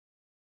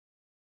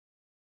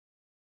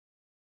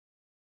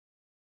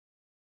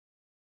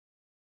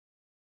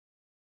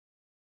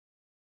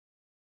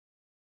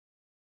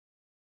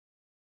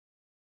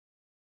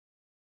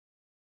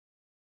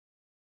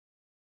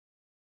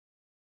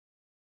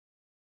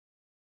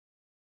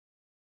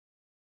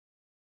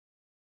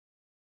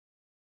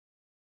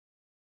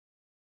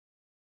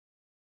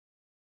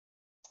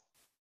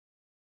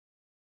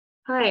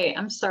Hi,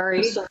 I'm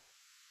sorry.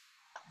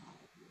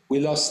 We lost We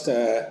lost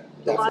Daphna.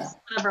 one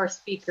of our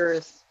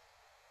speakers.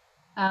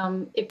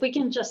 If we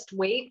can just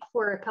wait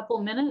for a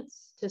couple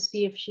minutes to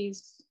see if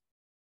she's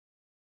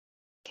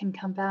can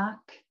come back.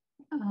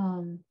 I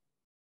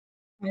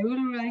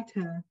will write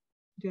her,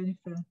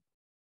 Jennifer.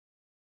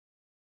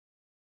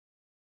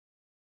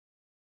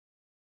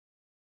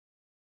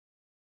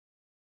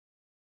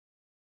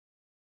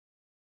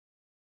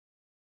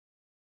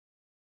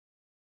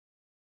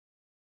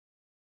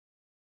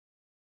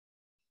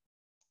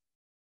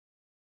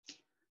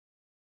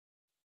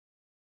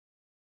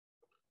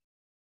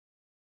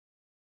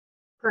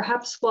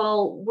 Perhaps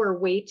while we're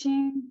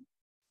waiting,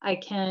 I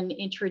can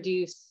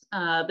introduce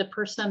the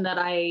person that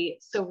I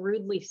so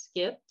rudely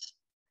skipped.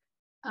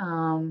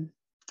 And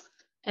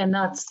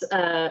that's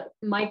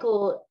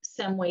Michael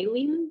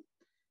Samuelian,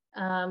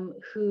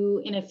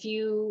 who in a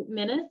few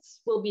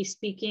minutes will be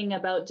speaking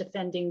about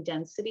defending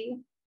density.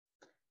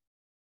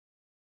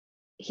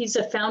 He's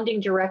a founding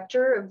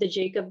director of the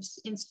Jacobs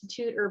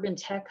Institute Urban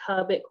Tech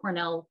Hub at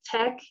Cornell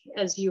Tech,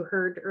 as you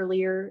heard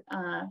earlier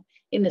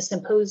in the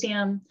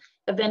symposium,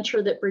 a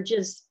venture that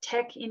bridges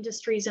tech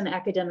industries and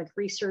academic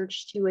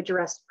research to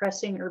address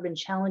pressing urban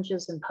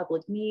challenges and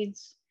public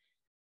needs.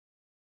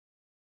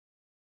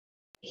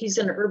 He's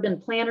an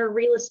urban planner,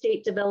 real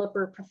estate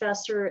developer,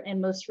 professor,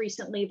 and most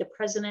recently, the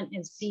president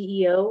and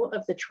CEO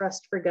of the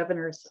Trust for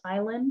Governors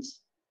Island.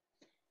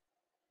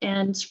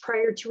 And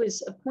prior to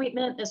his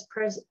appointment as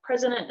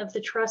president of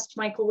the Trust,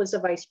 Michael was a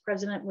vice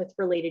president with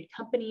related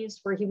companies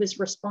where he was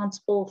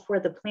responsible for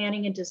the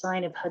planning and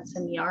design of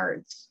Hudson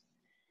Yards.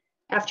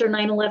 After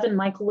 9/11,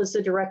 Michael was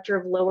the director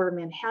of Lower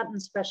Manhattan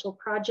Special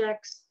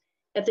Projects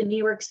at the New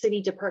York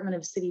City Department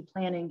of City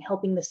Planning,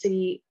 helping the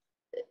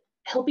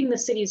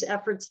city's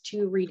efforts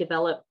to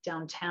redevelop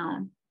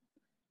downtown.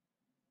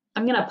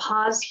 I'm going to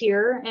pause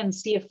here and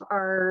see if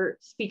our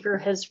speaker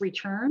has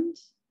returned.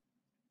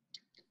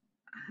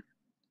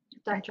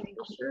 Dr.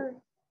 Fisher?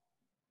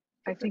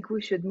 I think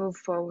we should move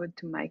forward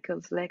to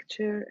Michael's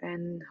lecture,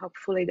 and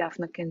hopefully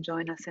Daphna can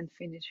join us and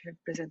finish her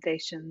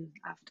presentation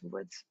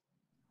afterwards.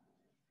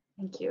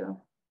 Thank you.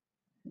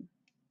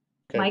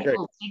 Okay, Michael,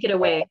 great. take it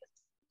away.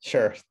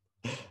 Sure.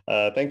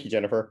 Thank you,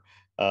 Jennifer.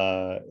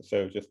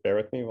 So just bear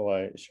with me while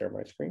I share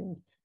my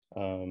screen.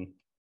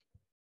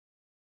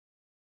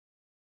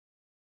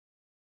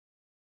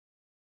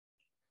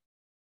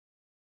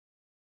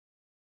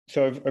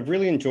 So I've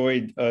really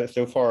enjoyed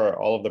so far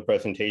all of the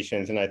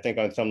presentations, and I think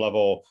on some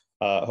level,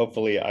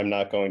 hopefully I'm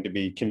not going to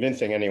be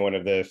convincing anyone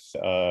of this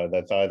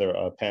that's either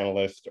a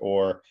panelist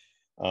or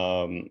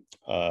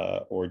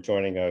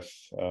joining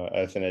us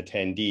as an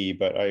attendee,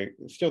 but I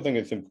still think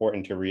it's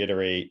important to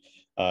reiterate,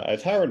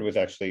 as Howard was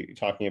actually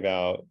talking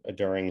about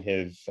during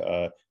his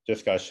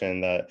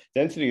discussion, that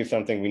density is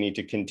something we need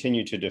to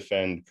continue to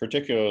defend,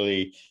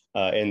 particularly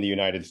in the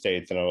United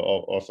States. And I'll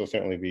also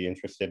certainly be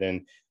interested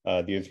in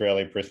the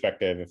Israeli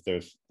perspective if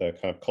there's the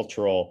kind of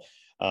cultural,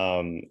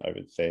 I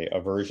would say,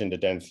 aversion to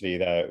density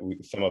that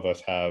some of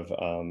us have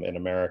in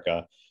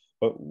America.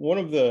 But one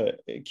of the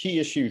key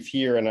issues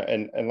here,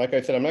 and like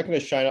I said, I'm not going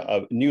to shine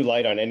a new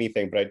light on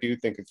anything, but I do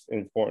think it's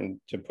important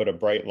to put a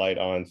bright light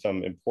on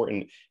some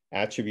important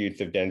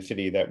attributes of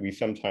density that we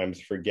sometimes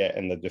forget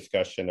in the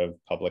discussion of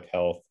public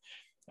health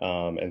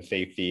and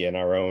safety and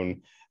our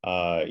own,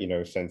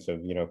 sense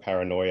of,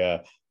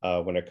 paranoia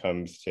when it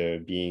comes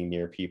to being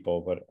near people.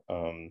 But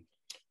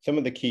some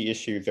of the key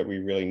issues that we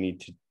really need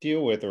to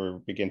deal with or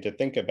begin to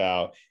think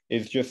about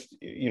is just,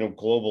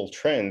 global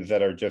trends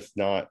that are just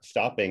not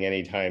stopping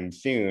anytime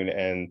soon.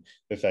 And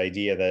this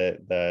idea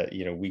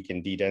that we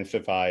can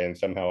de-densify and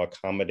somehow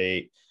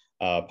accommodate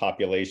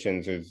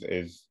populations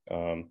is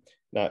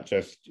not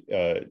just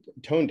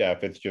tone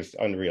deaf, it's just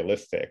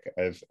unrealistic.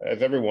 As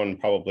everyone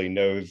probably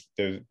knows,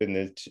 there's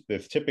been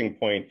this tipping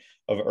point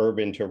of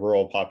urban to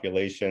rural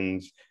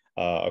populations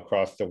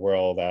across the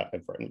world.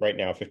 Right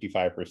now,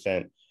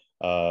 55%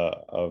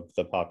 of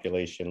the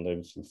population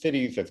lives in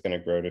cities. That's going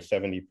to grow to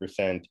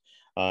 70%.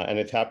 And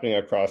it's happening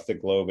across the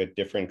globe at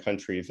different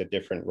countries at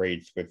different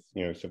rates, with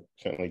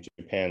certainly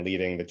Japan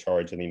leading the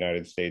charge and the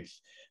United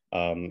States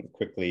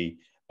quickly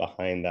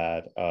behind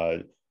that.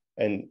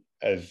 And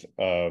as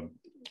a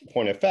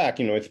point of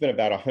fact, it's been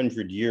about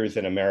 100 years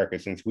in America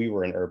since we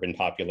were an urban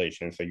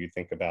population. So you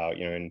think about,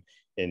 in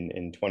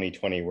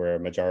 2020, we're a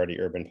majority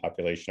urban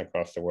population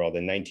across the world.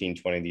 In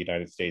 1920, the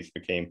United States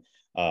became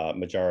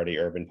majority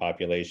urban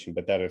population,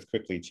 but that is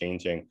quickly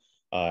changing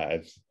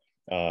as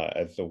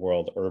the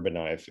world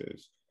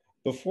urbanizes.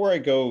 Before I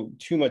go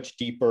too much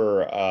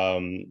deeper,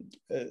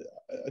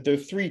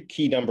 there's three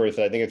key numbers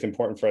that I think it's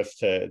important for us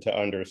to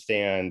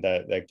understand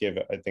that give,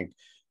 I think,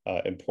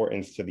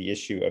 importance to the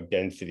issue of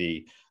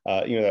density.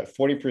 That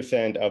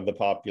 40% of the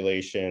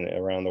population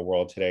around the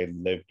world today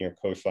live near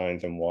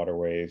coastlines and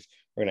waterways.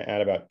 We're going to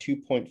add about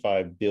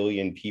 2.5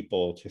 billion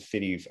people to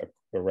cities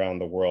around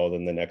the world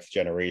in the next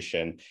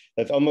generation.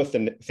 That's almost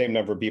the same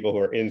number of people who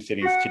are in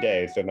cities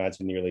today. So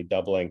imagine nearly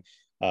doubling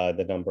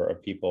the number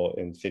of people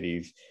in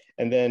cities.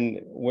 And then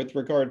with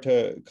regard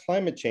to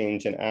climate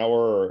change and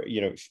our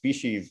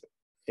species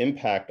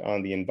impact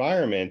on the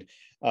environment,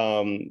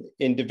 and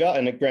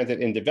granted,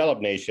 in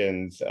developed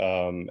nations,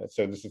 so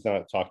this is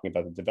not talking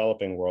about the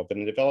developing world, but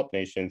in developed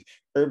nations,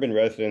 urban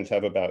residents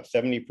have about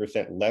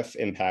 70% less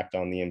impact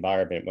on the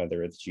environment,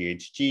 whether it's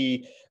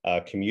GHG,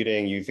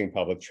 commuting, using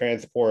public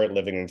transport,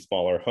 living in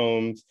smaller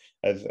homes,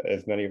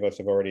 as many of us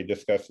have already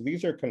discussed. So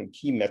these are kind of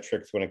key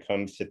metrics when it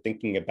comes to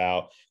thinking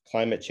about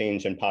climate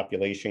change and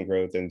population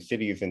growth in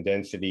cities and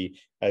density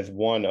as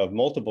one of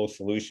multiple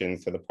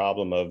solutions to the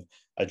problem of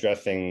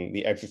addressing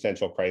the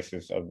existential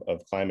crisis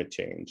of climate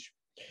change.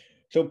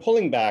 So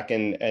pulling back,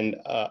 and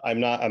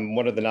I'm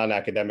one of the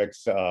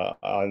non-academics at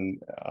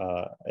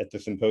the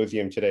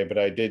symposium today, but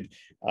I did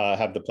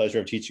have the pleasure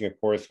of teaching a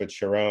course with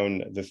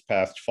Sharon this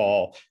past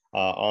fall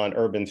on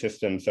urban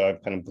systems. So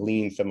I've kind of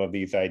gleaned some of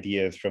these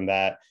ideas from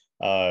that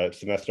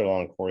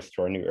semester-long course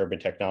to our new urban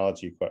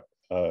technology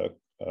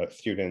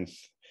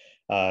students.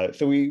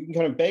 So we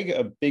kind of beg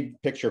a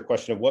big picture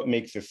question of what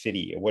makes a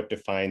city, what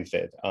defines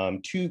it.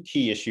 Two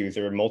key issues,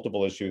 there are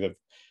multiple issues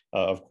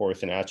of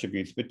course, and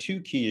attributes, but two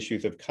key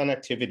issues of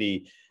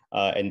connectivity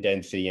and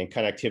density. And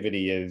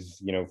connectivity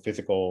is,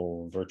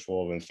 physical,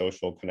 virtual, and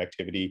social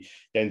connectivity.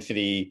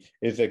 Density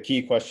is a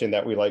key question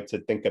that we like to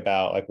think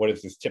about, like what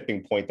is this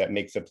tipping point that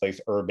makes a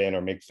place urban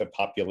or makes a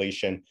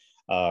population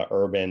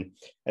urban?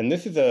 And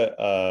this is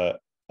a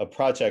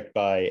project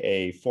by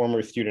a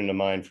former student of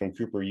mine from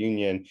Cooper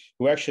Union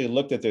who actually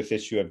looked at this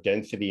issue of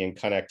density and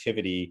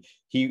connectivity.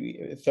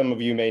 Some of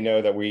you may know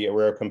that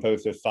we're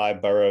composed of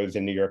 5 boroughs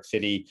in New York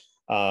City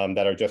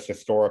that are just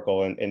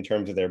historical in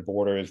terms of their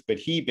borders. But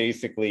he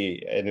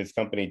basically, and his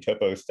company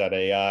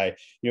Topos.ai,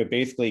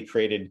 basically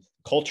created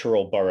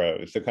cultural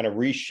boroughs. So kind of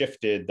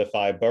reshifted the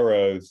 5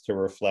 boroughs to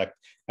reflect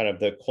kind of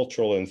the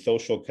cultural and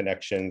social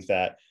connections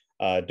that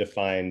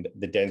defined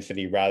the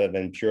density rather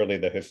than purely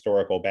the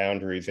historical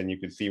boundaries. And you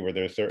could see where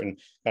there's certain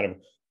kind of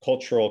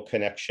cultural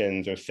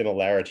connections or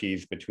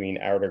similarities between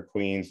outer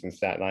Queens and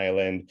Staten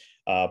Island,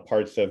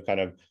 parts of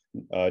kind of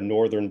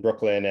northern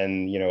Brooklyn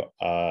and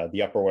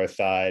the Upper West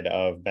Side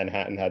of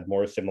Manhattan had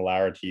more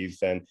similarities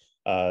than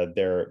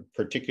their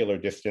particular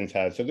distance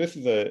has. So this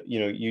is a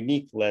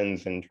unique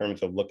lens in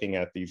terms of looking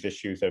at these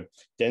issues of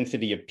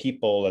density of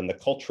people and the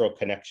cultural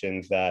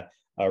connections that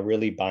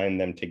really bind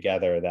them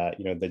together. That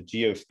the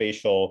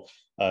geospatial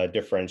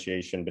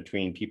differentiation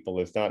between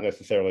people is not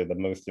necessarily the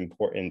most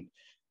important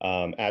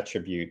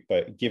attribute,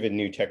 but given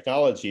new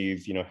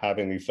technologies,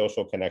 having these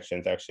social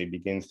connections actually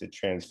begins to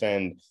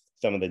transcend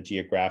some of the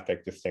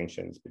geographic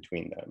distinctions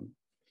between them.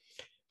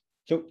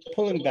 So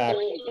pulling back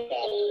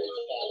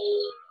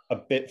a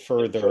bit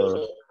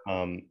further,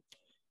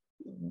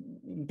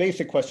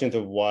 basic questions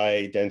of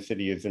why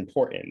density is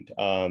important.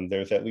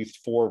 There's at least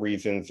 4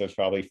 reasons, there's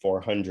probably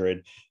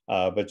 400,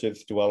 but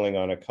just dwelling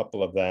on a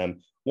couple of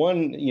them.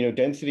 One,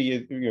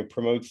 density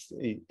promotes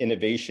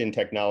innovation,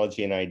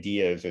 technology, and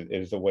ideas. It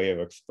is a way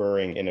of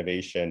spurring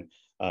innovation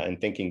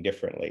and thinking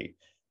differently.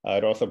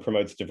 It also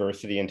promotes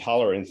diversity and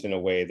tolerance in a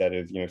way that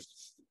is,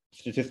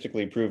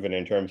 statistically proven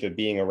in terms of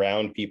being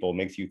around people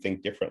makes you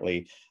think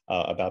differently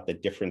about the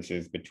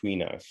differences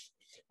between us.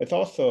 It's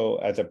also,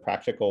 as a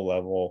practical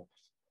level,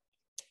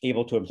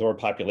 able to absorb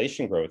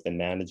population growth and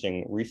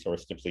managing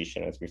resource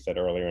depletion, as we said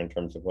earlier, in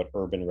terms of what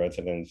urban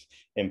residents'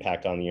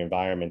 impact on the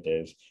environment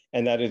is.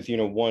 And that is,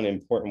 one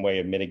important way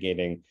of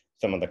mitigating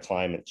some of the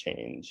climate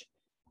change.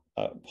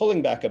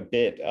 Pulling back a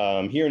bit,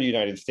 here in the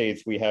United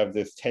States, we have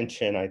this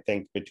tension, I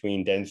think,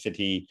 between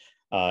density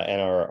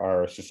and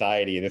our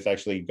society. This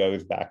actually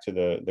goes back to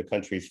the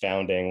country's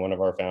founding. One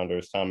of our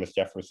founders, Thomas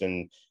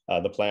Jefferson,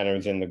 the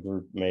planners in the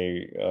group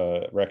may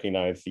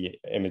recognize the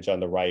image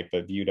on the right,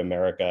 but viewed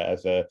America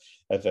as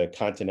a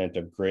continent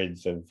of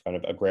grids of kind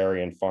of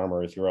agrarian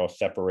farmers who are all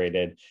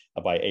separated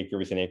by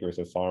acres and acres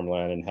of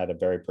farmland and had a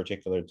very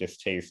particular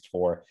distaste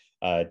for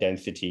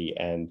density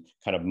and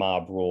kind of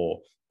mob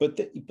rule. But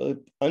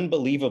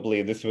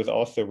unbelievably, this was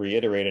also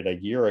reiterated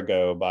a year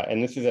ago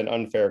and this is an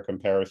unfair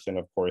comparison,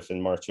 of course, in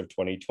March of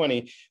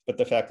 2020, but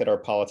the fact that our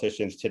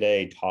politicians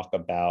today talk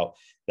about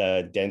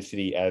the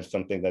density as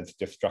something that's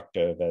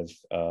destructive,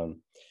 as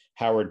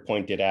Howard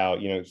pointed out,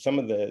 some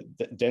of the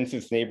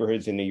densest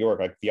neighborhoods in New York,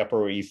 like the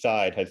Upper East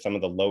Side, had some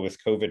of the lowest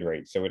COVID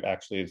rates. So it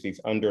actually is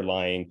these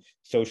underlying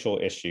social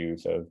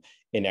issues of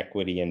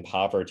inequity and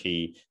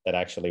poverty that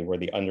actually were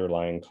the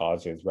underlying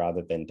causes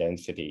rather than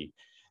density.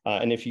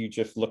 And if you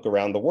just look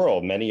around the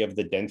world, many of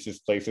the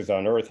densest places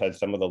on Earth had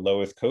some of the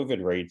lowest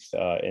COVID rates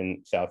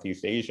in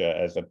Southeast Asia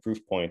as a proof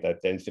point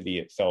that density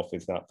itself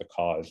is not the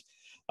cause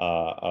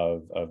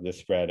of the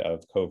spread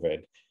of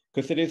COVID.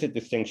 Because it is a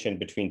distinction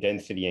between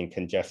density and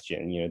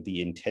congestion,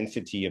 the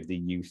intensity of the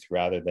use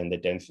rather than the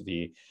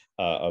density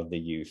of the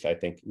use, I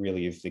think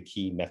really is the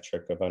key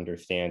metric of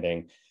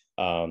understanding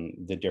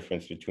the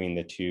difference between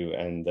the two,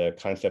 and the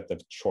concept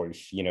of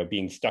choice,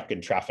 being stuck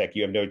in traffic,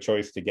 you have no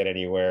choice to get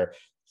anywhere.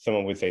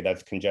 Someone would say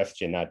that's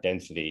congestion, not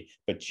density,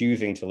 but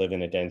choosing to live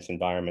in a dense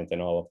environment and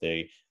all of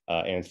the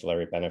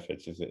ancillary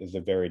benefits is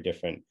a very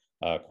different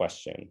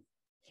question.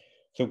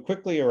 So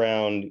quickly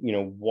around,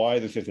 why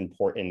this is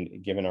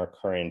important given our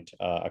current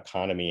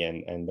economy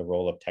and the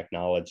role of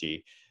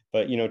technology.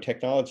 But,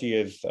 technology,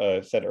 as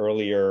said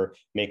earlier,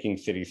 making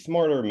cities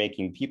smarter,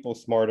 making people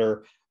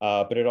smarter,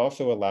 but it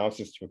also allows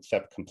us to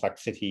accept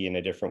complexity in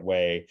a different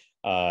way,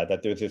 that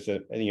there's this,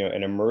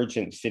 an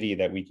emergent city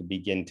that we could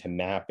begin to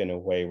map in a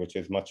way which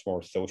is much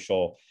more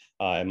social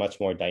and much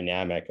more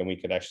dynamic. And we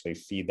could actually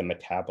see the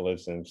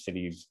metabolism of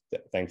cities,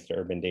 thanks to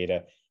urban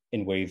data,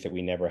 in ways that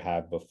we never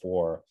have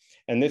before.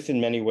 And this in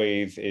many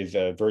ways is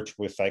a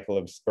virtuous cycle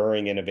of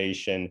spurring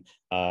innovation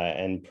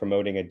and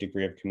promoting a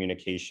degree of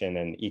communication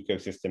and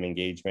ecosystem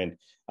engagement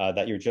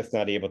that you're just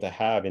not able to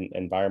have in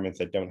environments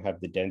that don't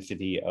have the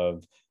density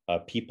of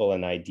people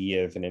and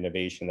ideas and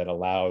innovation that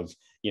allows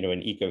an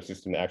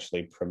ecosystem to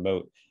actually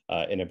promote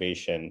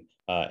innovation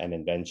and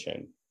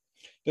invention.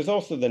 There's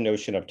also the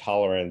notion of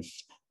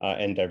tolerance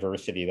and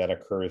diversity that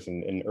occurs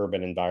in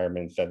urban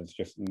environments that is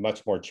just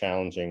much more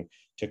challenging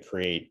to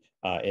create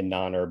in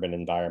non-urban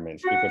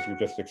environments, because you're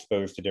just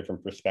exposed to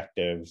different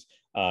perspectives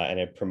and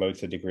it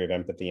promotes a degree of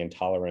empathy and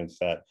tolerance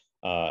that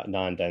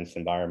non-dense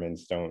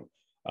environments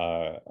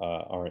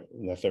aren't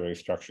necessarily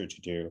structured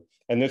to do.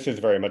 And this is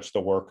very much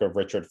the work of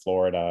Richard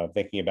Florida,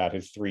 thinking about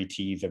his 3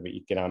 T's of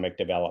economic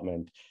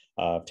development.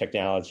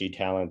 Technology,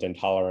 talent, and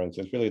tolerance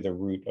is really the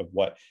root of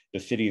what the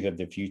cities of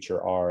the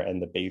future are and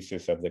the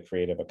basis of the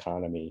creative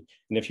economy.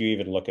 And if you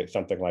even look at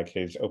something like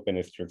his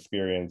openness to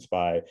experience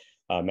by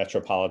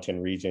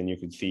metropolitan region, you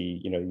can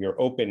see, your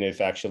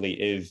openness actually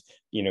is,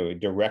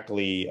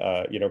 directly,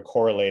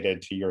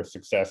 correlated to your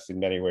success in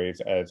many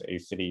ways as a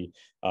city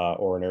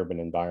or an urban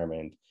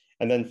environment.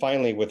 And then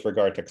finally, with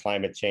regard to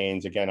climate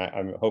change, again,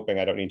 I'm hoping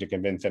I don't need to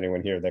convince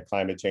anyone here that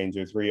climate change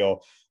is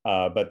real,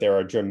 but there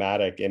are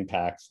dramatic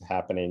impacts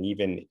happening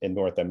even in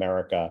North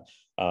America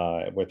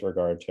with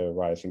regard to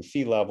rising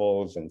sea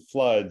levels and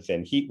floods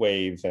and heat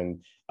waves and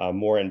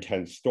more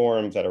intense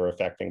storms that are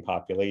affecting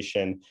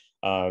population.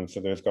 So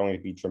there's going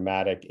to be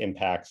dramatic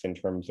impacts in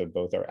terms of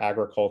both our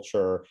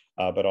agriculture,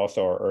 but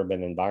also our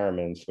urban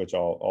environments, which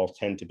all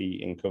tend to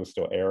be in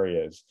coastal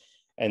areas.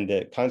 And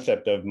the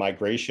concept of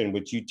migration,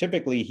 which you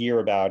typically hear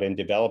about in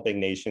developing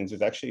nations,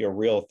 is actually a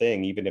real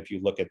thing, even if you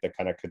look at the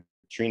kind of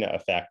Katrina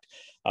effect,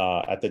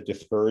 at the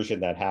dispersion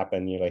that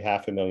happened,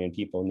 500,000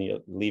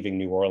 people leaving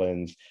New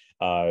Orleans.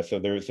 So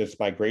there's this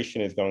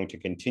migration is going to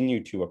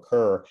continue to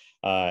occur.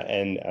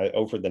 And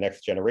over the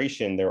next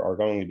generation, there are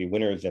going to be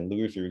winners and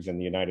losers in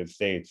the United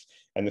States.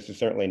 And this is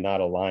certainly not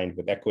aligned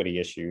with equity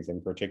issues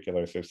in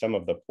particular. So some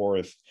of the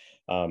poorest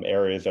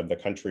areas of the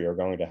country are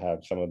going to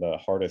have some of the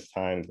hardest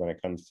times when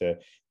it comes to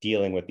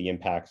dealing with the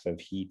impacts of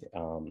heat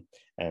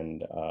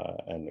and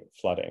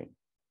flooding.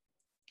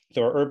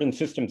 So our urban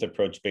systems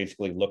approach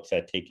basically looks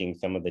at taking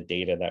some of the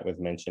data that was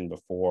mentioned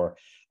before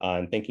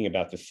and thinking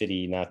about the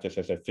city not just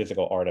as a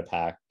physical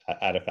artifact,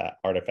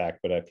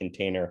 but a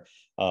container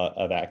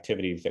of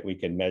activities that we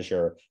can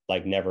measure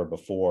like never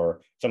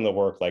before. Some of the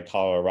work like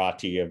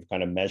Kalerati of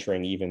kind of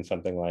measuring even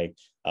something like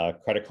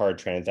credit card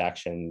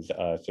transactions,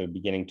 so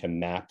beginning to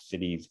map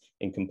cities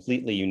in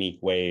completely unique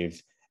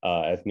ways.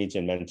 As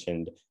Mijin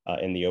mentioned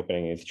in the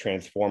opening, is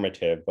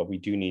transformative, but we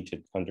do need to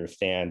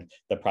understand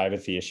the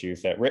privacy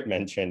issues that Rit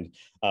mentioned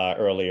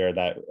earlier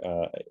that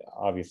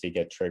obviously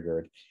get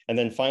triggered. And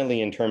then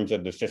finally, in terms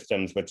of the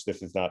systems, which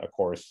this is not a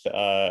course,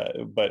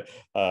 but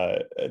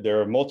there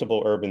are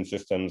multiple urban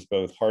systems,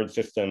 both hard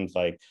systems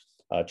like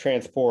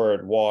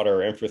transport,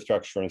 water,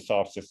 infrastructure, and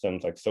soft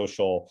systems like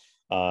social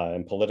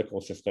and political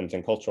systems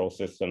and cultural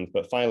systems.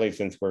 But finally,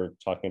 since we're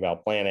talking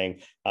about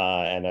planning,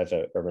 and as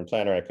an urban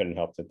planner, I couldn't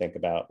help to think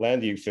about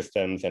land use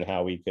systems and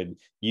how we could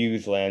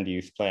use land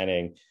use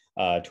planning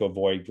to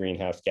avoid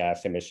greenhouse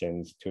gas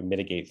emissions, to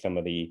mitigate some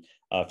of the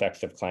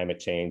effects of climate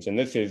change. And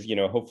this is,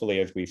 hopefully,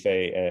 as we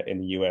say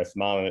in the US,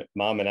 mom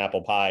and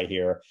apple pie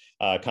here,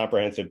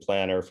 comprehensive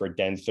planner for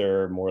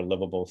denser, more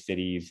livable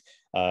cities.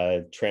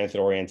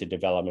 Transit-oriented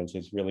development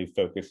is really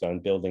focused on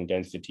building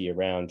density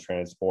around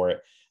transport,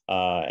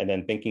 and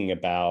then thinking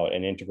about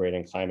and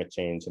integrating climate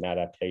change and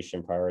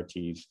adaptation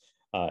priorities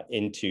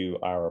into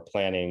our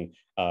planning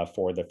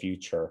for the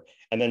future.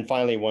 And then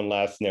finally, one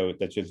last note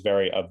that's just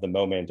very of the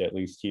moment, at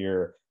least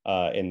here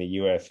in the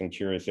US. I'm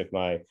curious if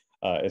my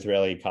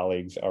Israeli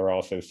colleagues are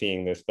also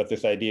seeing this, but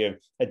this idea of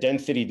a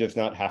density does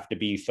not have to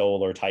be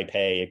Seoul or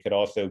Taipei. It could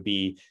also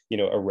be,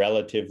 a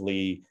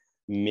relatively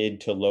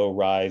mid to low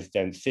rise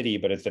dense city,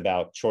 but it's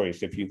about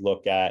choice. If you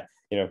look at,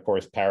 of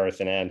course, Paris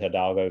and Anne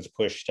Hidalgo's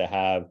push to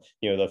have,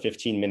 the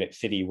 15-minute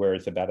city where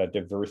it's about a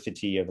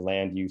diversity of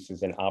land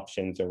uses and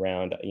options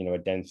around, a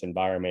dense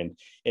environment.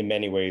 In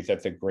many ways,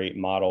 that's a great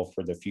model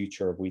for the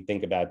future. If we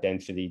think about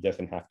density, it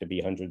doesn't have to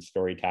be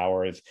 100-story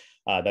towers.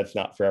 That's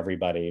not for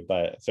everybody,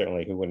 but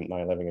certainly who wouldn't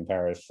mind living in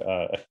Paris?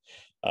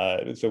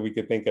 So we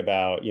could think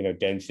about,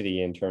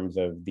 density in terms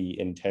of the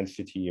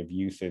intensity of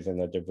uses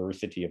and the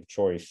diversity of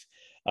choice.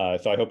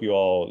 So I hope you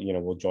all,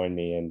 will join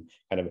me in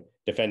kind of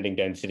defending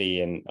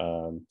density,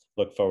 and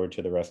look forward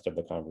to the rest of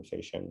the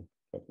conversation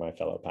with my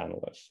fellow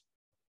panelists.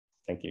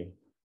 Thank you.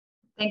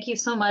 Thank you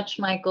so much,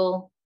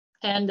 Michael.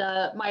 And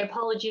my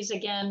apologies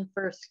again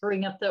for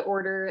screwing up the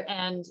order,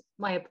 and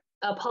my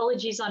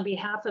apologies on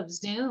behalf of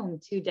Zoom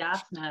to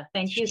Daphne.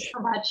 Thank you so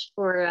much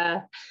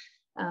for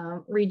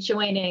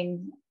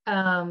rejoining.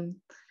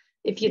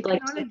 If you'd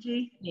like to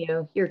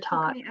continue your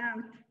talk.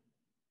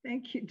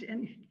 Thank you,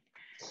 Jenny.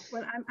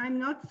 Well, I'm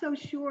not so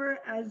sure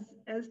as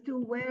to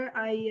where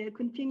I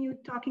continue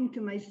talking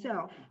to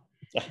myself.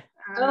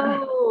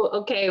 Oh,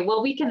 okay.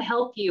 Well, we can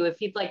help you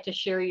if you'd like to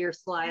share your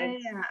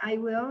slides. Yeah, I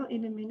will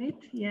in a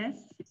minute.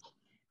 Yes.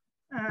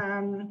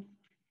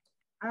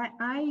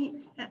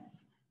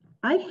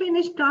 I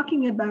finished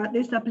talking about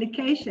this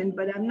application,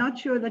 but I'm not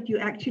sure that you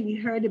actually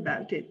heard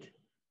about it.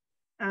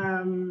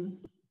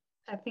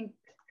 I think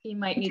you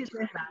might need to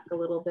go back a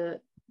little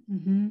bit.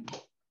 Mm-hmm.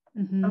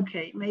 Mm-hmm.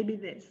 Okay, maybe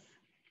this.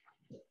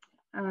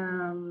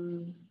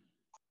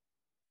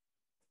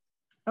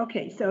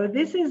 Okay, so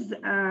this is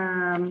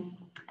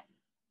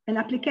an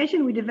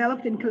application we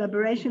developed in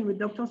collaboration with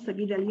Dr.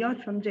 Sagid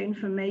Aliot from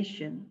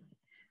J-Information,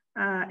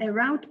 a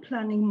route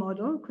planning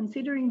model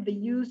considering the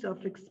use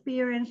of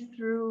experience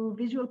through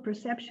visual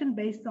perception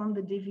based on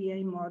the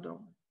DVA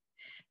model.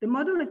 The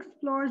model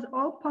explores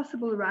all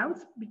possible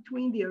routes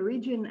between the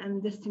origin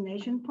and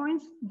destination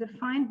points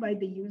defined by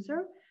the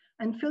user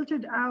and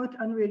filtered out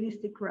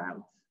unrealistic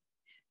routes.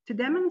 To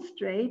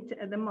demonstrate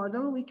the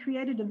model, we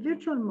created a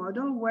virtual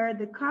model where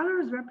the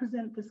colors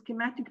represent the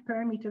schematic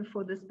parameter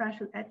for the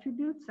spatial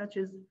attributes such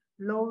as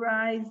low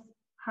rise,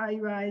 high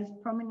rise,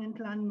 prominent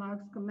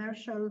landmarks,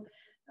 commercial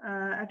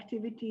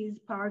activities,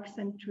 parks,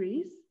 and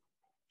trees.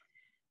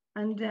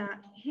 And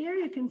here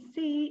you can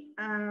see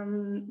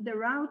the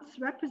routes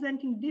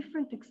representing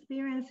different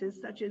experiences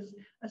such as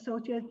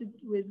associated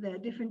with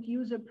different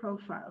user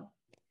profile.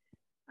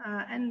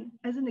 And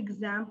as an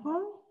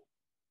example,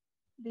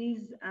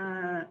 these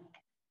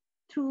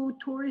two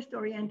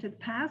tourist-oriented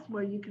paths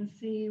where you can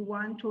see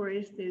one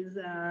tourist is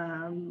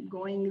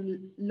going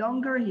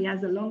longer. He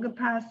has a longer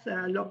path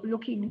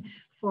looking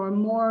for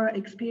more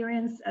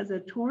experience as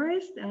a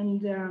tourist.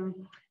 And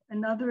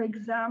another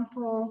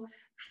example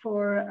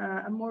for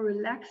a more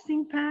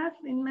relaxing path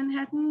in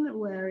Manhattan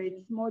where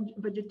it's more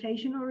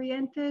vegetation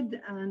oriented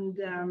and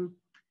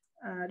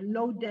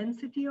low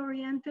density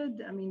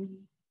oriented. I mean,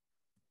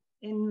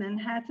 in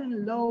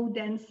Manhattan, low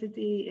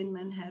density in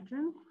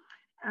Manhattan.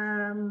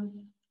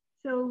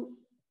 So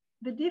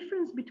the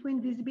difference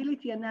between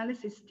visibility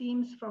analysis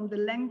stems from the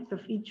length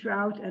of each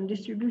route and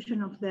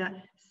distribution of the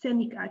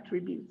scenic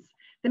attributes.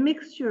 The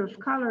mixture of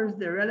colors,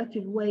 the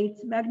relative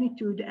weights,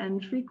 magnitude,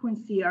 and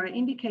frequency are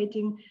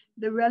indicating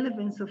the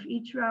relevance of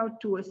each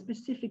route to a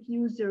specific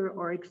user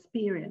or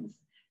experience.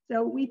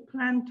 So we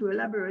plan to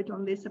elaborate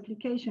on this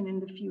application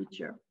in the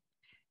future.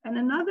 And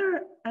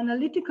another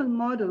analytical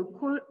model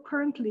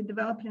currently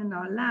developed in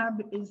our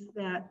lab is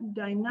the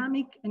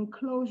dynamic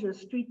enclosure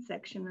street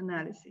section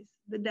analysis,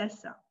 the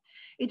DESA.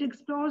 It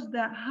explores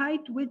the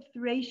height-width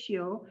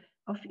ratio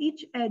of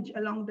each edge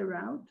along the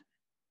route.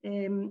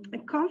 A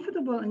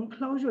comfortable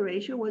enclosure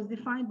ratio was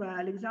defined by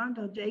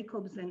Alexander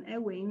Jacobs and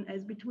Ewing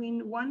as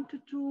between 1:2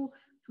 to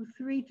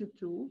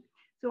 3:2.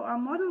 So our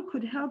model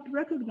could help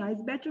recognize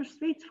better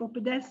streets for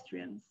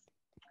pedestrians.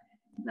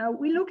 Now,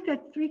 we looked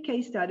at 3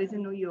 case studies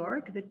in New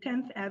York, the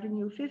 10th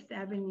Avenue, 5th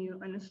Avenue,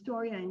 and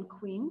Astoria in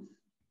Queens.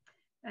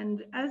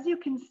 And as you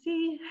can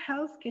see,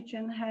 Hell's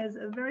Kitchen has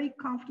a very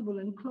comfortable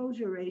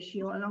enclosure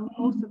ratio along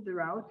most of the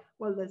route,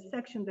 well, the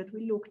section that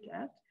we looked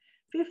at.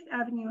 5th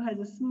Avenue has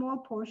a small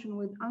portion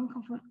with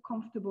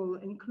uncomfortable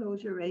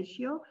enclosure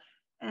ratio.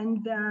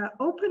 And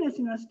openness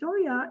in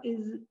Astoria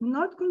is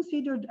not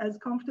considered as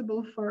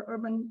comfortable for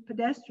urban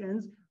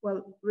pedestrians,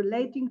 well,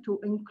 relating to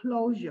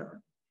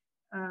enclosure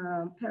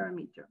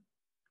parameter.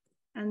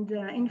 And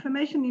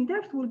information in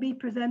depth will be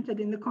presented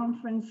in the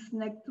conference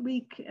next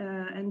week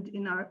and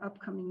in our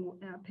upcoming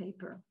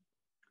paper.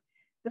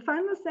 The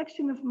final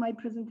section of my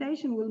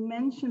presentation will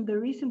mention the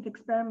recent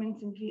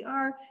experiments in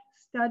VR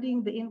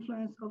studying the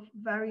influence of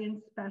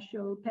variant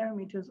spatial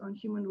parameters on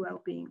human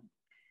well-being.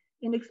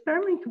 In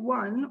experiment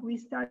 1, we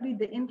studied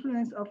the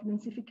influence of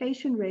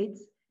densification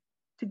rates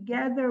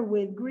together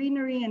with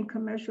greenery and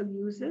commercial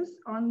uses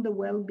on the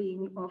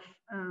well-being of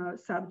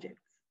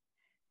subjects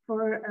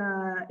for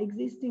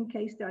existing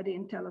case study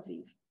in Tel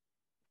Aviv.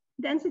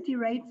 Density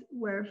rates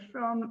were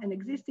from an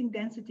existing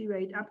density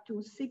rate up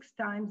to 6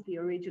 times the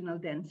original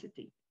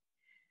density.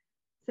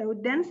 So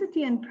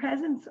density and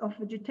presence of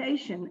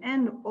vegetation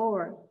and/or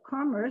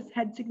commerce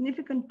had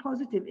significant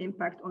positive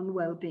impact on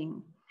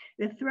well-being.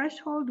 The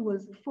threshold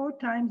was 4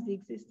 times the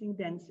existing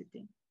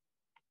density.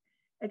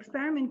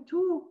 Experiment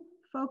 2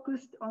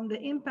 focused on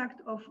the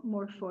impact of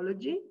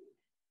morphology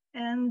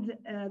and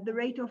the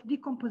rate of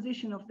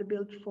decomposition of the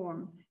built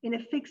form in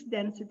a fixed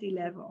density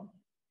level.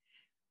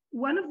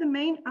 One of the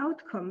main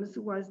outcomes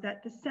was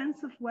that the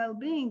sense of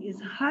well-being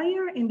is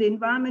higher in the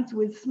environments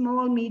with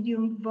small,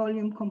 medium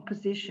volume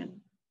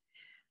composition.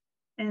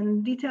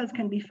 And details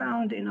can be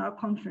found in our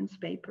conference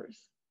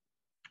papers.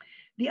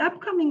 The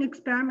upcoming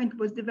experiment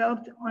was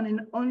developed on an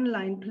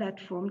online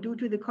platform due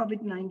to the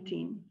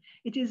COVID-19.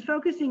 It is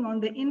focusing on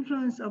the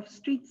influence of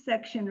street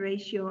section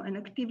ratio and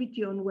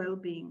activity on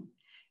well-being.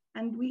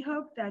 And we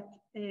hope that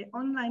an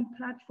online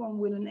platform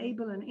will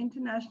enable an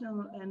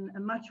international and a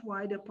much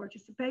wider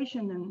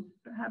participation, and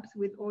perhaps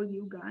with all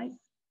you guys.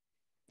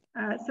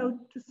 So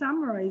to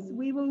summarize,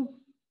 we will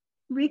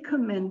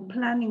recommend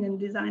planning and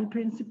design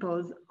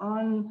principles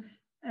on,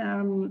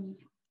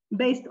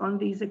 based on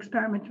these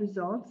experiment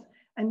results,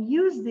 and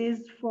use this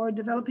for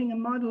developing a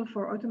model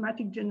for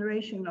automatic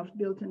generation of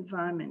built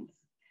environments.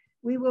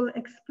 We will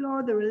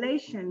explore the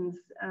relations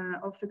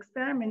of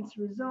experiments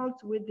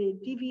results with the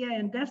DVA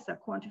and DESA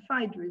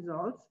quantified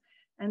results,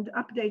 and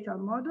update our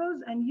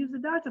models and use the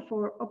data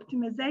for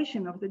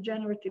optimization of the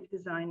generative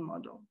design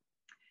model.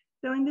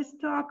 So in this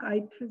talk,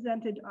 I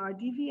presented our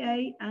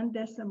DVA and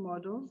DESA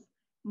models,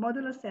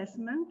 model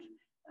assessment,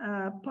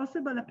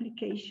 possible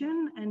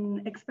application,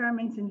 and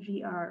experiments in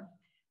VR.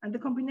 And the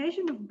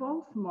combination of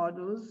both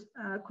models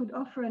could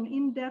offer an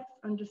in-depth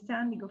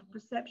understanding of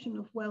perception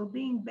of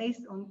well-being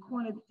based on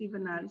quantitative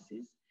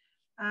analysis.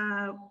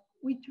 I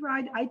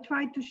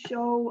tried to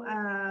show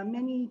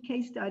many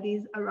case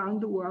studies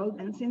around the world,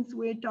 and since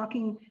we're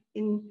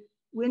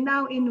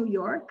now in New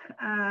York,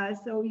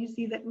 so you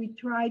see that we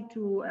tried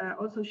to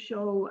also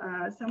show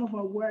some of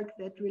our work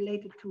that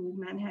related to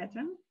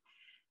Manhattan.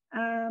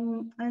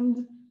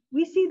 And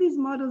we see these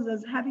models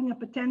as having a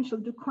potential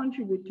to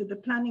contribute to the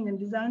planning and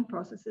design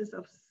processes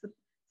of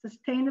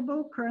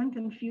sustainable current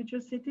and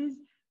future cities,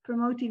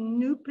 promoting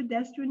new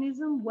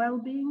pedestrianism,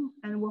 well-being,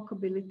 and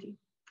walkability.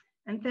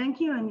 And thank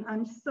you, and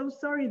I'm so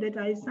sorry that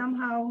I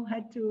somehow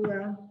had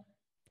to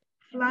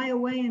fly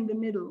away in the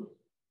middle.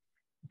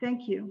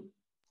 Thank you.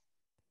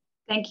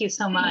 Thank you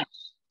so much.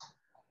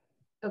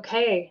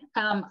 Okay,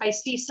 I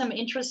see some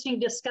interesting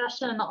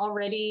discussion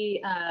already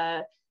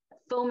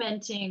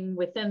fomenting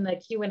within the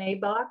Q&A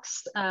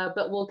box,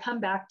 but we'll come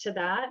back to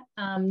that.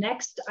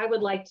 Next, I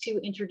would like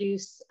to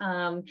introduce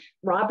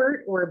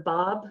Robert, or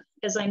Bob,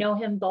 as I know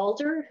him,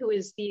 Balder, who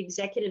is the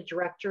Executive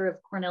Director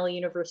of Cornell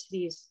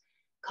University's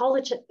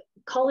College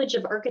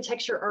of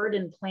Architecture, Art,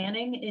 and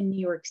Planning in New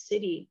York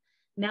City,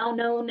 now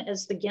known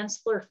as the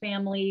Gensler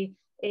Family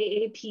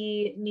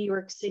AAP New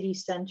York City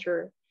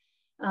Center.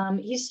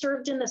 He's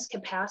served in this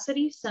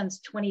capacity since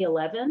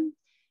 2011.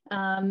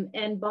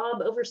 And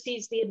Bob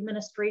oversees the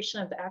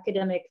administration of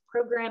academic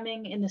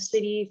programming in the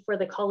city for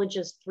the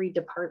college's 3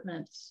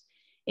 departments.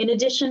 In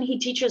addition, he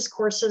teaches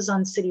courses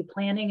on city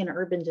planning and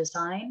urban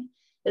design,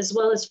 as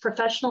well as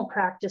professional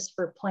practice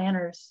for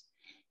planners.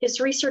 His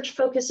research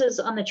focuses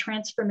on the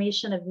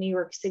transformation of New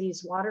York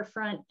City's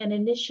waterfront and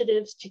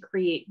initiatives to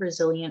create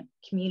resilient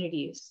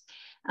communities.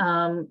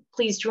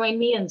 Please join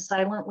me in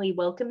silently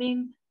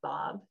welcoming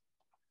Bob.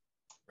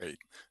 Great,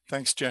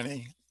 thanks,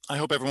 Jenny. I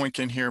hope everyone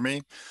can hear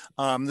me.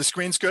 The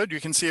screen's good, you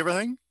can see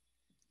everything?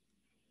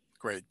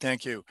 Great,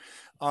 thank you.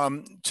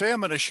 Today I'm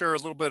going to share a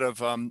little bit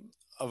of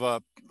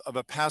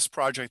a past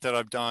project that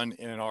I've done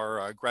in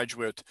our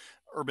graduate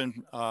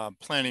urban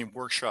planning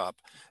workshop.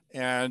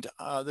 And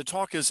the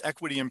talk is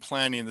Equity in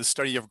Planning, the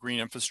Study of Green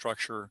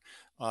Infrastructure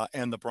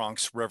and the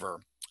Bronx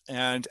River.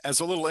 And as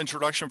a little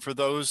introduction for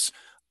those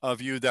of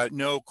you that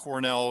know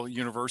Cornell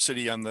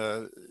University and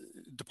the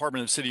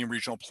Department of City and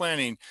Regional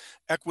Planning,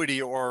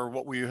 equity, or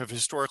what we have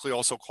historically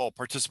also called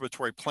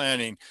participatory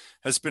planning,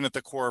 has been at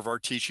the core of our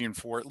teaching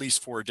for at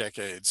least 4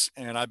 decades.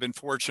 And I've been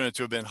fortunate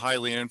to have been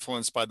highly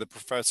influenced by the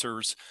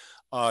professors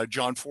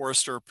John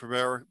Forrester,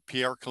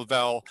 Pierre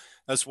Clavel,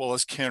 as well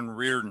as Ken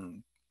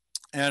Reardon.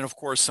 And of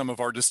course, some of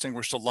our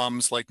distinguished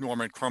alums like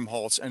Norman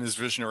Krumholtz and his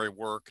visionary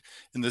work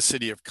in the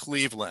city of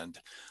Cleveland.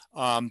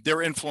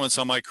 Their influence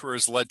on my career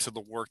has led to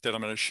the work that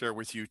I'm going to share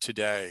with you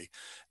today.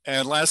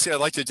 And lastly,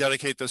 I'd like to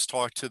dedicate this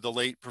talk to the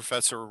late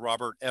Professor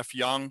Robert F.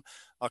 Young,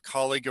 a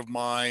colleague of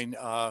mine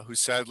who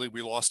sadly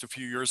we lost a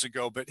few years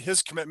ago, but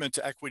his commitment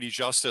to equity,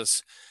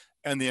 justice,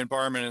 and the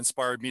environment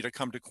inspired me to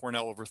come to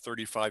Cornell over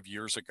 35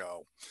 years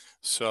ago.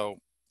 So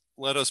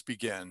let us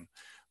begin.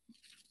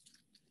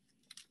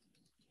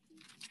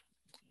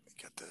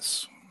 Get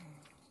this.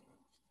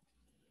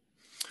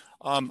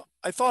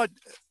 I thought,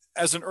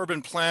 as an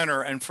urban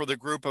planner and for the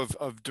group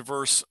of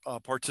diverse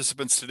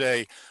participants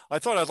today, I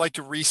thought I'd like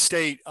to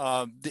restate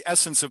the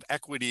essence of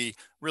equity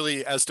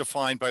really as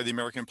defined by the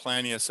American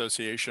Planning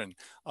Association.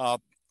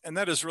 And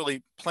that is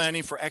really,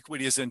 planning for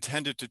equity is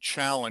intended to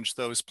challenge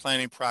those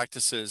planning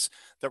practices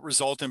that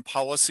result in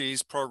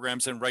policies,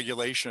 programs, and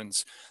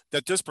regulations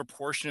that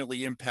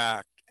disproportionately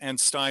impact and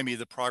stymie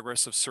the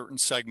progress of certain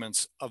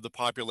segments of the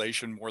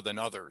population more than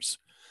others.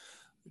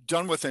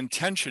 Done with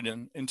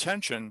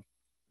intention,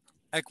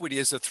 equity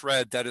is a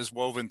thread that is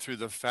woven through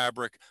the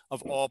fabric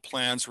of all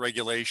plans,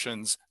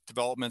 regulations,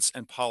 developments,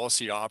 and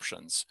policy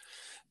options.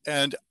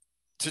 And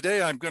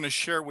today I'm going to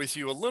share with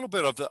you a little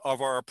bit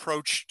of our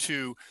approach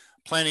to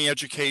planning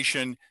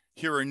education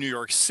here in New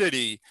York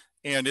City.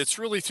 And it's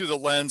really through the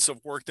lens of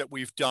work that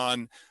we've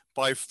done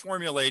by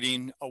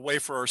formulating a way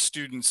for our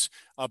students,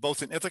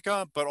 both in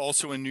Ithaca, but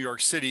also in New York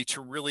City,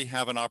 to really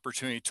have an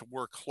opportunity to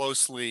work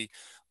closely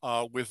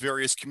with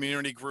various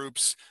community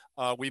groups,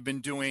 We've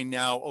been doing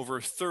now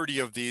over 30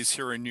 of these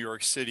here in New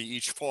York City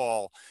each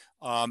fall.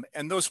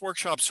 And those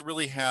workshops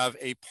really have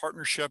a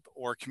partnership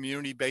or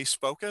community-based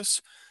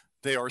focus.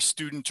 They are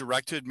student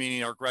directed,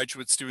 meaning our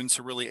graduate students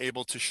are really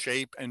able to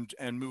shape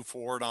and move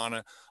forward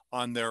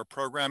on their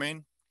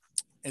programming.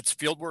 It's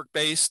fieldwork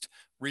based,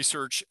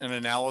 research and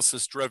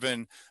analysis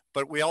driven,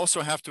 but we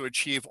also have to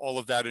achieve all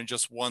of that in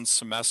just one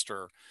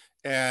semester.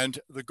 And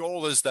the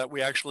goal is that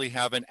we actually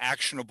have an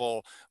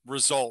actionable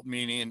result,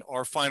 meaning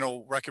our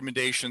final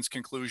recommendations,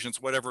 conclusions,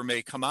 whatever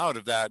may come out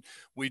of that,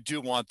 we do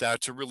want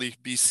that to really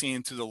be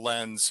seen through the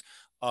lens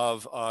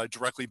of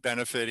directly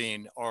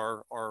benefiting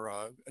our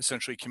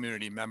essentially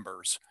community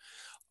members.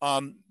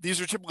 These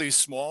are typically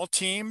small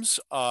teams,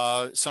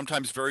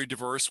 sometimes very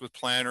diverse with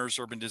planners,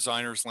 urban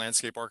designers,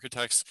 landscape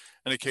architects,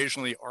 and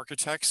occasionally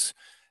architects.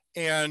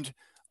 And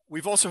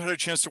we've also had a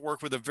chance to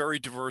work with a very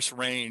diverse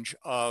range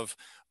of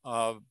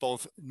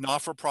both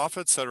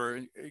not-for-profits that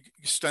are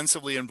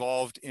extensively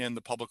involved in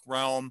the public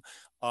realm,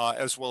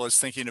 as well as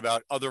thinking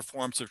about other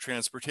forms of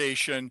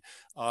transportation,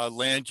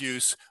 land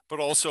use, but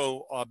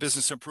also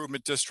business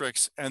improvement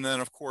districts, and then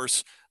of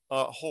course,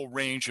 a whole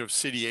range of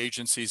city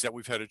agencies that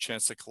we've had a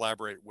chance to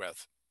collaborate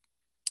with.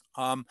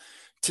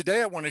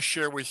 Today, I want to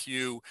share with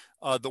you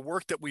the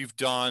work that we've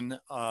done.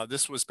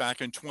 This was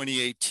back in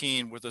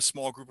 2018 with a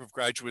small group of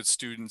graduate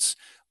students,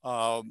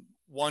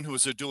 one who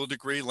was a dual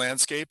degree,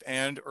 landscape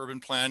and urban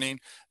planning,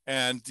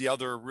 and the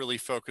other really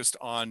focused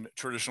on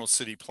traditional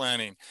city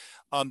planning.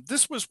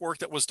 This was work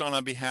that was done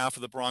on behalf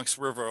of the Bronx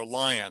River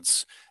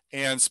Alliance,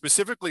 and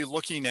specifically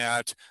looking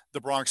at the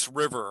Bronx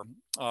River,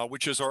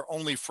 which is our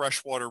only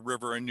freshwater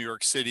river in New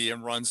York City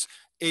and runs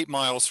 8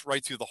 miles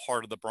right through the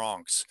heart of the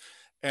Bronx.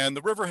 And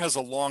the river has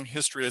a long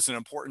history as an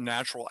important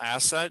natural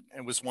asset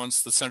and was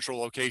once the central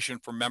location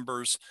for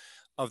members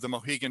of the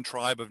Mohegan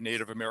tribe of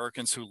Native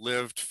Americans who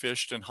lived,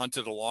 fished, and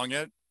hunted along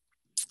it.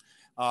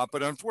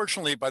 But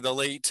unfortunately, by the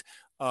late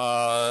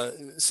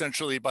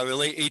essentially by the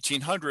late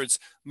 1800s,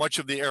 much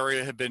of the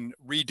area had been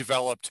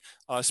redeveloped,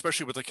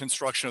 especially with the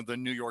construction of the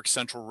New York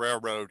Central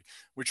Railroad,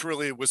 which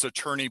really was a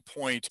turning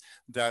point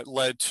that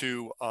led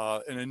to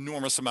an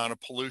enormous amount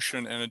of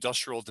pollution and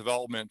industrial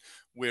development,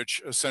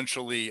 which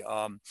essentially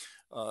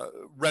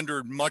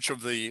rendered much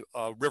of the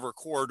river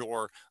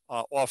corridor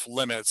off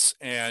limits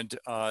and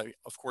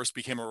of course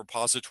became a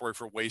repository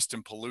for waste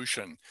and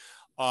pollution.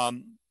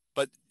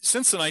 But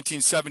since the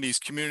 1970s,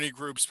 community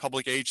groups,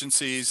 public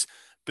agencies,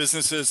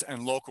 businesses,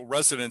 and local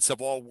residents have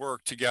all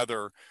worked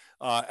together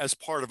as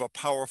part of a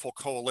powerful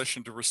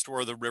coalition to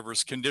restore the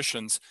river's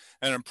conditions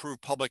and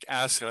improve public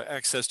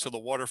access to the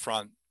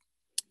waterfront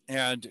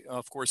and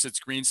of course its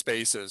green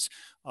spaces.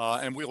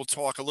 And we will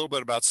talk a little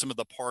bit about some of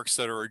the parks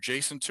that are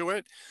adjacent to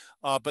it.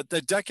 But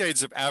the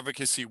decades of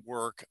advocacy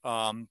work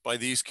by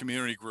these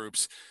community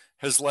groups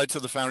has led to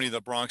the founding of the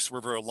Bronx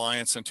River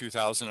Alliance in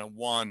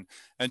 2001.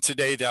 And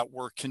today that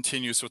work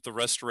continues with the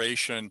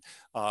restoration,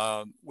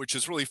 which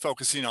is really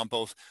focusing on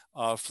both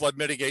flood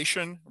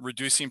mitigation,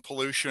 reducing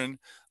pollution,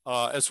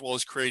 as well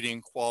as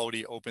creating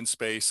quality open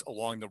space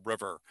along the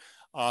river.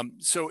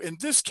 So in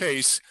this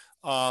case,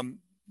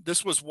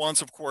 this was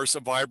once, of course, a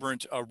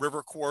vibrant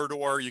river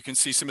corridor. You can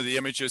see some of the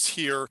images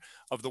here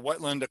of the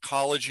wetland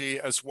ecology,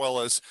 as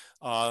well as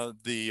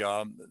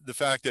the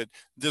fact that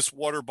this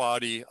water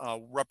body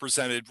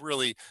represented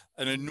really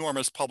an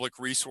enormous public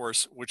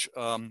resource, which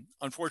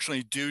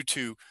unfortunately, due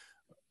to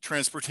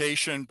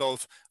transportation,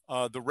 both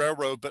the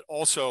railroad, but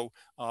also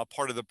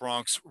part of the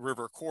Bronx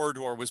River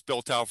corridor was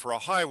built out for a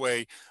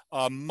highway.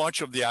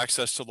 Much of the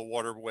access to the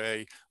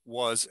waterway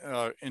was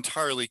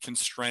entirely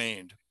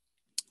constrained.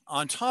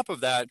 On top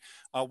of that,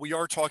 we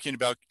are talking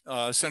about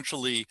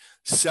essentially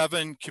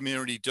 7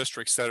 community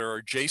districts that are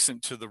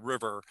adjacent to the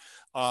river,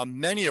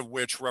 many of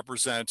which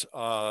represent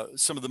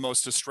some of the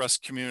most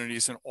distressed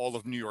communities in all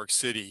of New York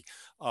City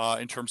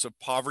in terms of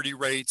poverty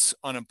rates,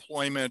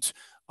 unemployment,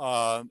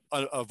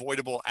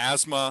 avoidable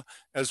asthma,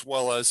 as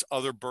well as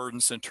other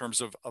burdens in terms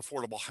of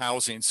affordable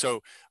housing.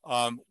 So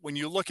when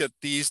you look at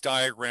these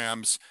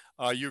diagrams,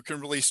 you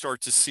can really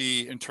start to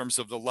see in terms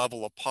of the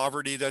level of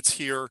poverty that's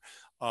here,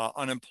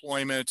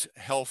 unemployment,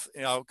 health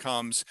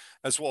outcomes,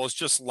 as well as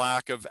just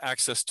lack of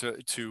access to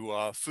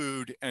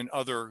food and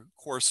other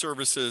core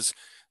services.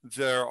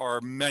 There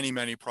are many,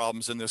 many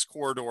problems in this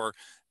corridor.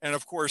 And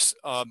of course,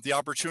 the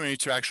opportunity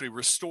to actually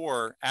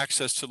restore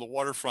access to the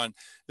waterfront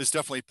is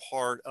definitely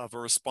part of a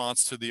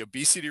response to the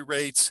obesity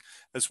rates,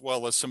 as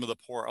well as some of the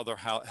poor other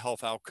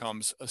health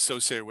outcomes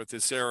associated with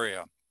this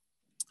area.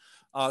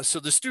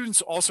 So the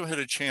students also had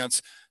a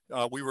chance,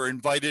 we were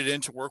invited in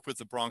to work with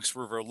the Bronx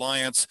River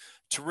Alliance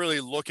to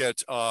really look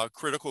at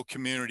critical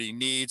community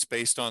needs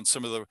based on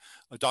some of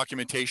the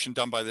documentation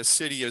done by the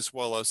city, as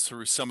well as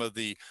through some of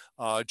the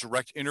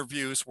direct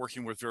interviews,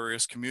 working with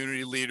various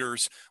community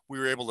leaders. We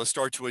were able to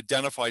start to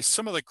identify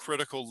some of the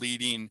critical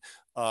leading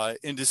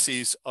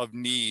indices of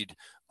need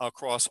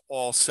across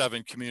all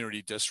 7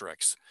 community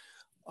districts.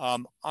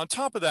 On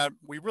top of that,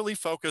 we really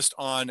focused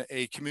on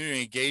a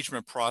community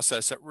engagement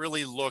process that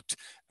really looked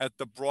at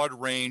the broad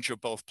range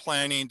of both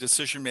planning,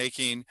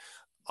 decision-making,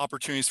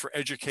 opportunities for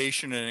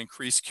education and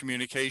increased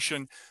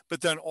communication,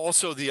 but then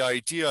also the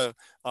idea,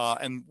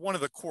 and one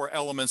of the core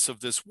elements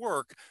of this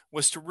work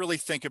was to really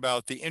think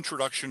about the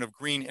introduction of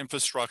green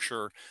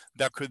infrastructure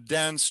that could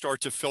then start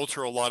to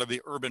filter a lot of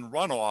the urban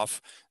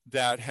runoff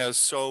that has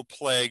so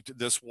plagued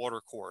this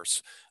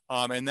watercourse.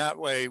 And that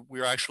way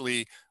we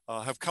actually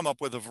have come up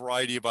with a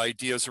variety of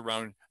ideas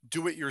around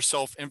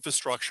do-it-yourself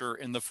infrastructure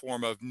in the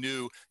form of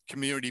new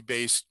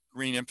community-based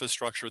green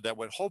infrastructure that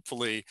would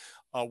hopefully,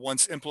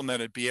 once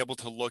implemented, be able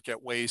to look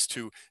at ways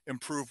to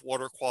improve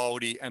water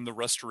quality and the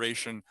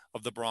restoration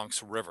of the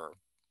Bronx River.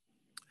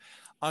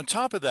 On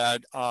top of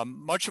that,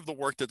 much of the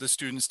work that the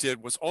students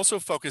did was also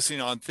focusing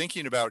on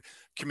thinking about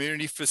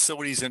community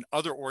facilities and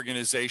other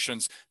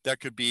organizations that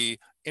could be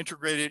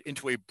integrated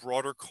into a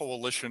broader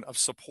coalition of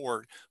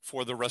support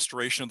for the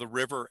restoration of the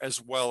river,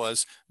 as well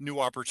as new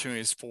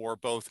opportunities for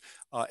both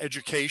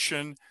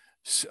education,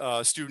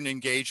 student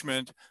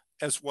engagement,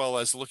 as well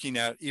as looking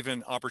at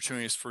even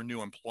opportunities for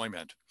new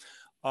employment.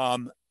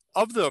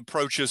 Of the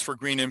approaches for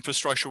green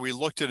infrastructure, we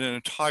looked at an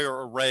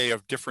entire array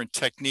of different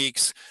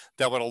techniques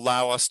that would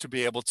allow us to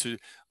be able to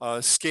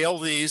scale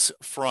these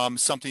from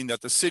something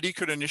that the city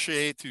could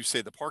initiate through,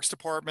 say, the Parks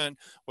Department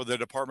or the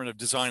Department of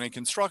Design and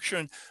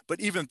Construction, but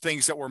even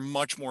things that were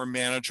much more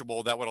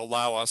manageable that would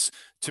allow us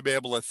to be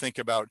able to think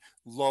about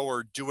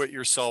lower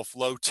do-it-yourself,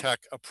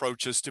 low-tech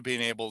approaches to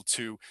being able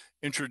to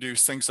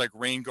introduce things like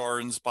rain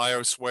gardens,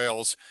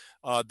 bioswales.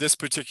 This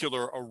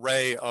particular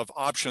array of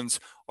options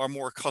are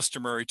more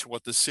customary to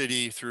what the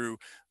city, through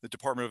the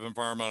Department of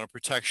Environmental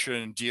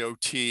Protection,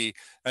 DOT,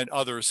 and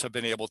others have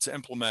been able to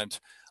implement.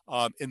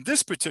 In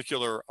this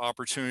particular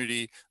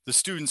opportunity, the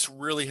students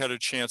really had a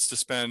chance to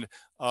spend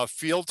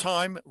field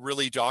time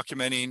really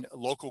documenting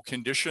local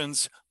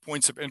conditions,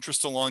 points of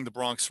interest along the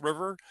Bronx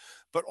River,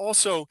 but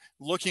also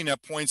looking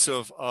at points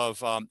of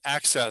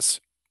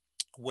access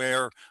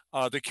where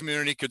the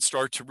community could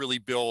start to really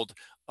build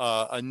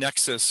a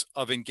nexus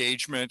of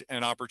engagement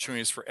and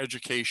opportunities for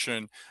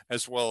education,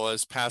 as well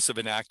as passive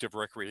and active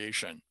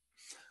recreation.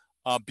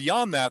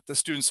 Beyond that, the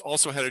students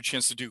also had a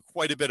chance to do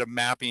quite a bit of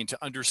mapping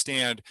to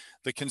understand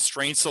the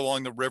constraints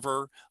along the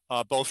river,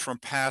 both from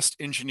past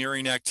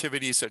engineering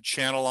activities that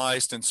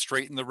channelized and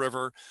straightened the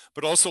river,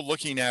 but also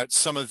looking at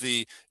some of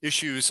the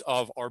issues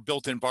of our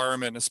built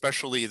environment,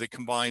 especially the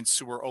combined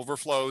sewer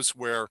overflows,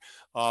 where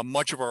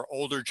much of our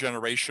older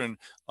generation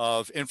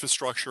of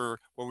infrastructure,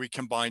 where we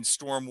combine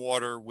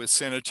stormwater with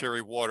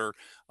sanitary water,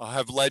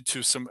 have led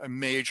to some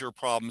major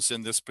problems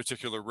in this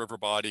particular river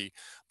body,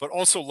 but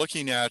also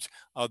looking at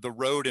the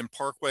road and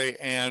parkway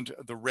and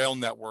the rail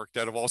network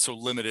that have also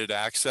limited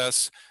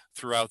access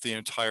throughout the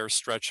entire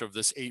stretch of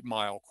this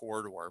 8-mile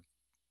corridor.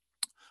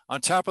 On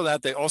top of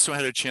that, they also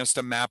had a chance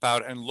to map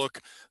out and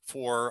look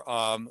for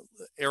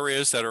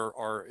areas that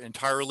are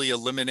entirely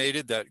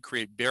eliminated, that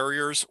create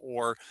barriers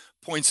or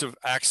points of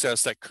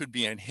access that could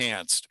be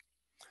enhanced.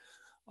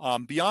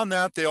 Beyond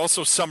that, they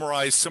also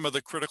summarized some of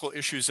the critical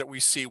issues that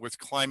we see with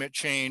climate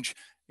change,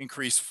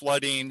 increased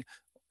flooding,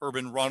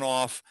 urban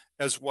runoff,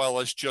 as well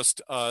as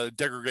just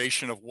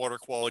degradation of water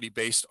quality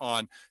based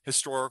on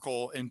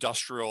historical,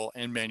 industrial,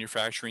 and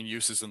manufacturing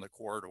uses in the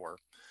corridor.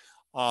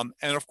 And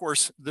of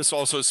course, this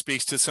also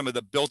speaks to some of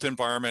the built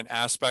environment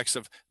aspects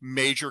of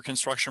major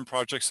construction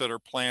projects that are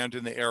planned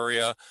in the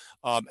area,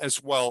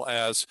 as well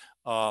as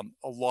a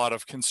lot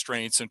of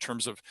constraints in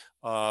terms of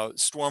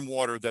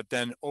stormwater that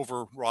then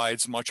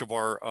overrides much of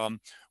our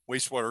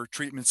wastewater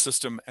treatment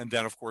system, and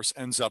then of course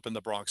ends up in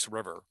the Bronx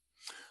River.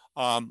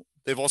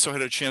 They've also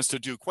had a chance to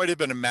do quite a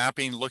bit of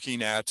mapping,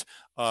 looking at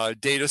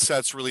data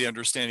sets, really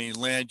understanding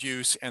land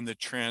use and the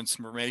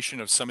transformation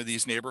of some of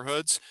these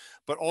neighborhoods,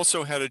 but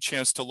also had a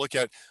chance to look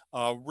at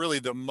really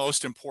the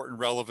most important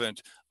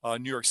relevant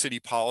New York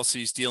City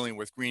policies dealing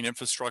with green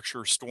infrastructure,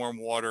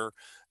 stormwater,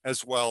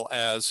 as well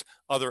as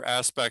other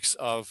aspects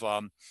of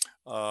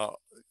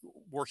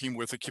working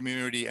with the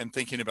community and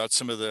thinking about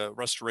some of the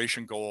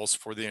restoration goals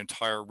for the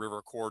entire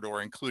river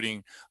corridor,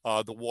 including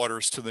the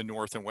waters to the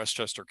north in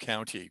Westchester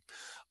County.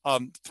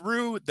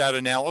 Through that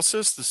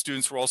analysis, the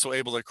students were also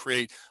able to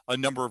create a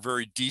number of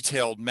very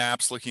detailed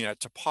maps looking at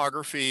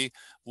topography,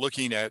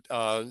 looking at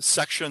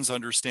sections,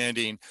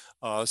 understanding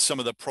some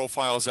of the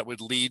profiles that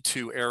would lead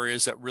to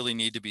areas that really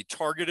need to be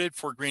targeted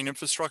for green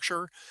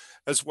infrastructure,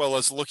 as well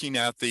as looking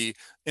at the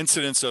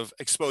incidence of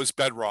exposed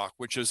bedrock,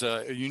 which is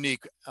a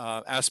unique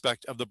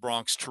aspect of the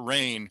Bronx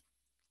terrain.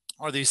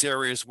 Are these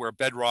areas where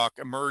bedrock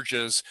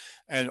emerges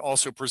and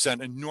also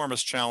present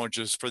enormous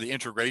challenges for the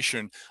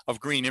integration of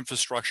green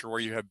infrastructure, where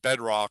you have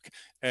bedrock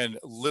and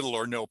little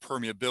or no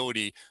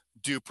permeability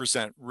do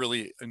present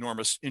really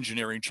enormous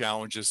engineering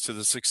challenges to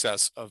the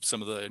success of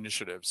some of the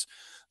initiatives.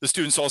 The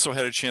students also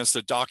had a chance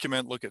to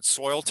document, look at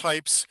soil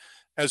types,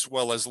 as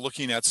well as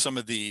looking at some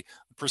of the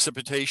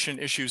precipitation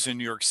issues in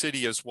New York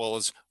City, as well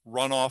as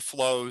runoff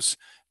flows,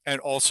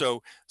 and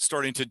also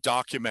starting to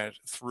document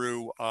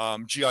through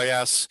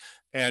GIS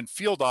and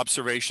field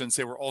observations,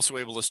 they were also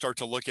able to start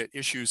to look at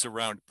issues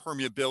around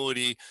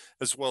permeability,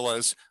 as well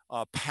as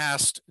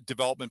past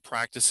development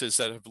practices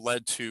that have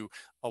led to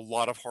a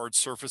lot of hard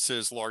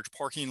surfaces, large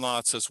parking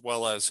lots, as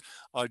well as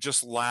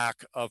just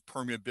lack of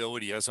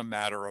permeability as a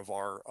matter of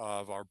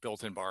our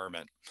built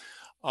environment.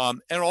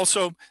 And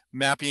also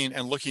mapping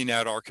and looking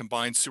at our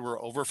combined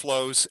sewer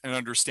overflows and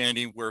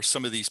understanding where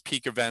some of these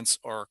peak events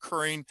are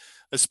occurring,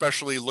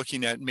 especially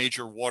looking at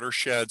major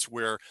watersheds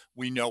where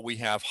we know we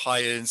have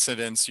high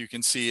incidence. You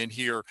can see in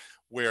here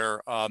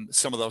where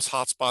some of those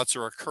hotspots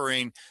are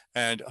occurring,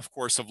 and of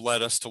course have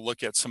led us to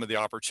look at some of the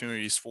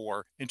opportunities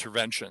for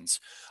interventions.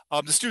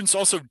 The students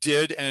also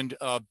did, and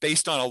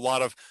based on a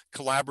lot of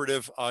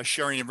collaborative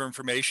sharing of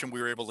information,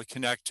 we were able to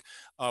connect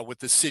with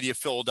the city of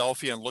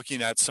Philadelphia and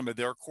looking at some of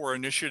their core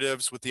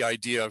initiatives with the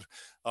idea of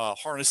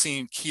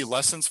harnessing key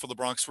lessons for the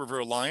Bronx River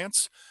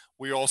Alliance.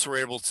 We also were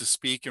able to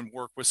speak and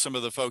work with some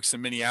of the folks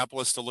in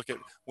Minneapolis to look at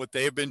what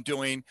they've been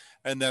doing.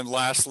 And then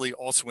lastly,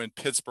 also in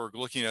Pittsburgh,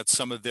 looking at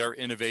some of their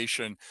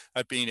innovation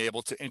at being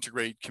able to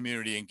integrate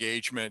community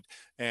engagement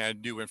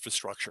and new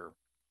infrastructure.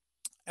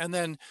 And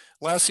then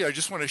lastly, I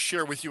just want to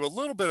share with you a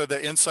little bit of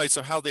the insights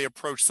of how they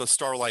approach the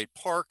Starlight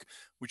Park,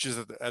 which is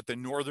at the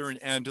northern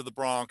end of the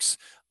Bronx,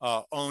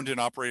 owned and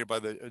operated by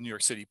the New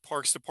York City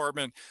Parks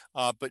Department,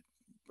 but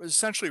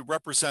essentially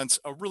represents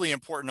a really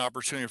important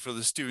opportunity for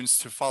the students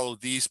to follow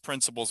these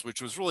principles,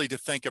 which was really to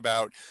think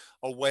about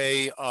a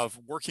way of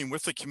working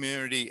with the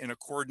community in a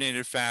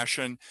coordinated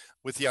fashion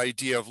with the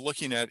idea of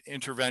looking at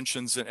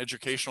interventions and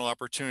educational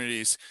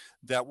opportunities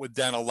that would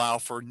then allow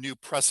for new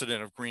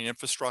precedent of green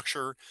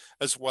infrastructure,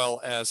 as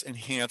well as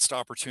enhanced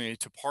opportunity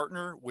to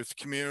partner with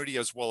community,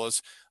 as well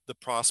as the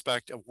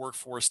prospect of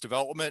workforce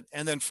development.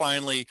 And then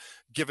finally,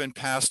 given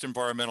past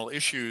environmental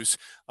issues,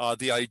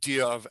 the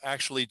idea of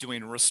actually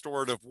doing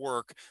restorative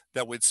work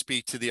that would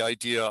speak to the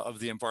idea of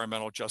the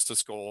environmental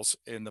justice goals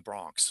in the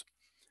Bronx.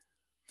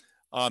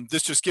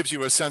 This just gives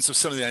you a sense of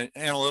some of the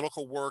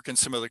analytical work and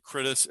some of the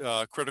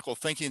critical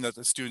thinking that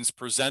the students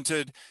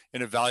presented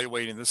in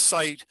evaluating the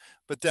site,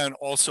 but then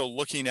also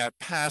looking at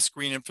past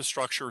green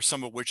infrastructure,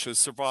 some of which has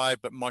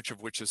survived, but much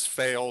of which has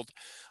failed.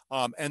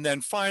 And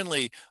then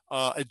finally,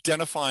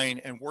 identifying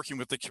and working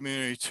with the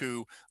community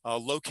to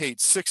locate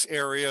 6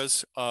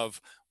 areas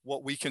of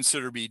what we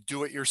consider to be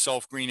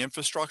do-it-yourself green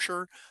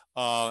infrastructure,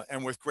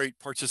 and with great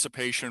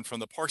participation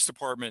from the Parks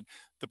Department.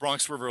 The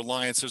Bronx River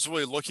Alliance is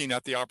really looking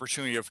at the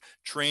opportunity of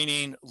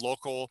training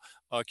local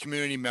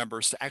community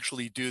members to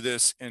actually do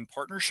this in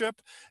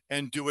partnership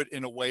and do it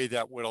in a way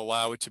that would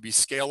allow it to be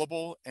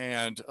scalable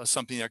and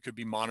something that could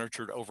be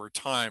monitored over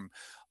time.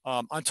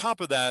 On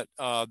top of that,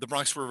 the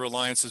Bronx River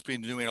Alliance has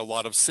been doing a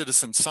lot of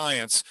citizen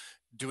science,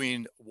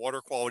 doing water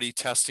quality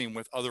testing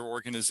with other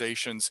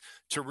organizations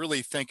to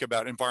really think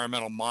about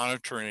environmental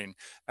monitoring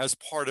as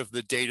part of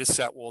the data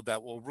set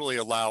that will really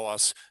allow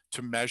us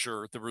to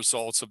measure the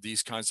results of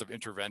these kinds of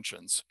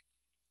interventions.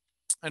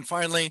 And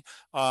finally,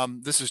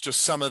 this is just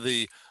some of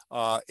the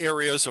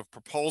areas of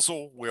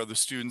proposal where the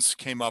students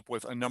came up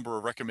with a number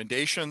of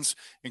recommendations,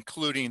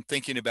 including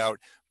thinking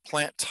about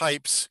plant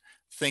types,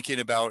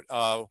 thinking about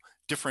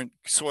different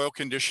soil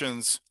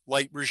conditions,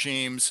 light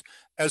regimes,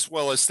 as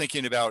well as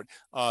thinking about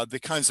the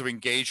kinds of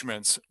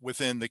engagements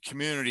within the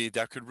community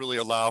that could really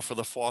allow for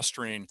the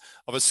fostering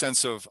of a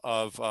sense of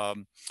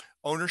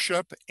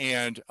ownership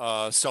and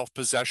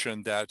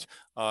self-possession that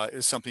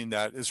is something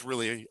that is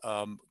really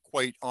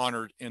quite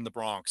honored in the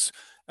Bronx.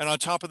 And on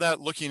top of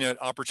that, looking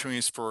at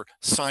opportunities for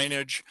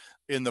signage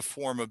in the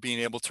form of being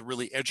able to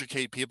really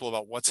educate people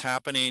about what's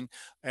happening,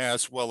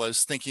 as well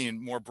as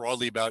thinking more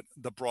broadly about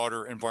the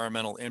broader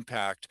environmental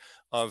impact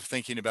of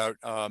thinking about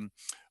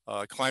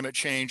climate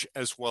change,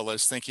 as well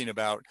as thinking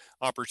about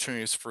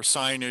opportunities for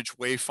signage,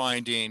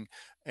 wayfinding,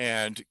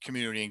 and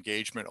community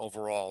engagement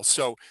overall.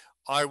 So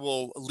I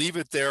will leave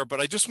it there,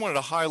 but I just wanted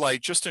to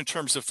highlight, just in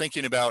terms of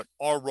thinking about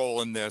our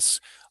role in this,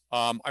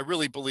 I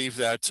really believe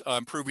that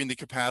improving the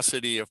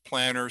capacity of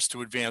planners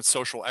to advance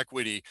social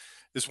equity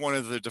is one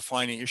of the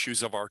defining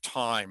issues of our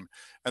time.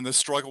 And the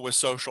struggle with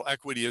social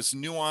equity is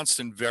nuanced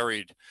and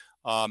varied.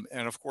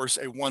 And of course,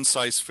 a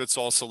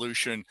one-size-fits-all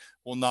solution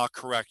will not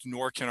correct,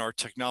 nor can our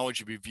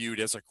technology be viewed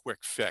as a quick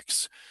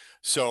fix.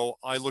 So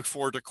I look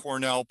forward to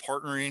Cornell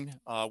partnering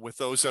with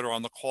those that are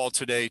on the call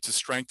today to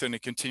strengthen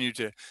and continue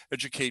to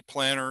educate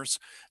planners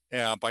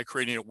by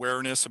creating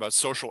awareness about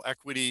social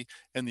equity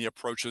and the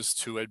approaches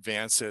to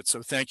advance it.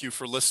 So thank you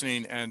for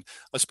listening, and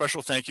a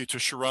special thank you to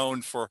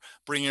Sharon for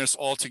bringing us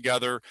all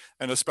together,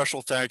 and a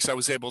special thanks. I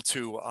was able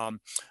to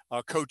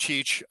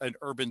co-teach an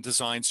urban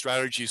design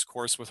strategies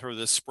course with her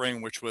this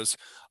spring, which was,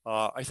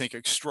 I think,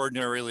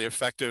 extraordinarily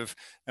effective,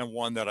 and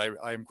one that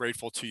I'm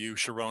grateful to you,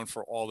 Sharon,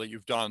 for all that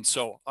you've done.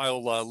 So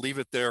I'll leave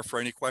it there for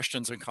any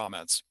questions and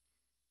comments.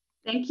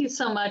 Thank you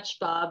so much,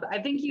 Bob. I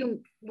think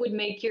you would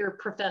make your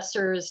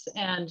professors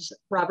and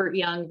Robert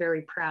Young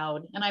very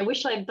proud. And I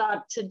wish I'd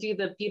thought to do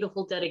the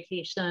beautiful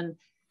dedication.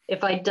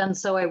 If I'd done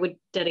so, I would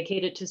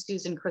dedicate it to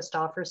Susan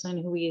Christopherson,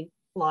 who we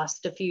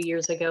lost a few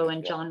years ago,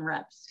 and John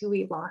Reps, who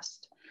we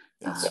lost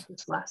Yes.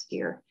 this last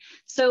year.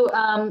 So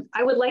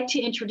I would like to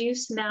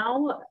introduce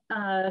now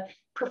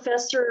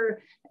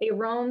Professor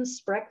Aaron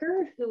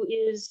Sprecher, who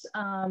is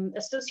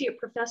Associate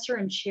Professor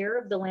and Chair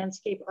of the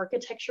Landscape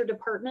Architecture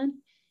Department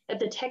at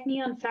the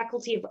Technion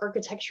Faculty of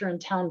Architecture and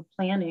Town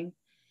Planning.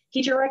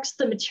 He directs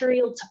the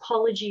Material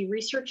Topology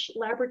Research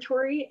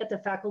Laboratory at the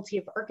Faculty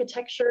of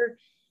Architecture.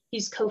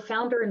 He's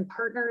co-founder and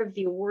partner of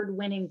the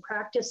award-winning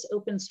practice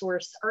Open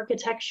Source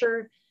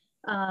Architecture.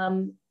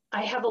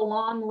 I have a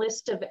long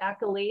list of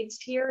accolades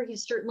here.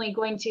 He's certainly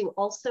going to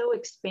also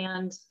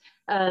expand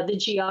the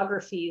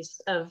geographies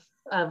of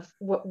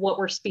what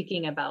we're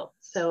speaking about.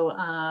 So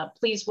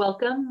please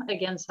welcome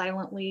again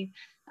silently,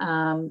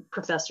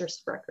 Professor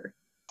Sprecher.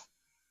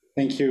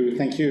 Thank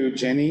you,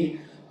 Jenny.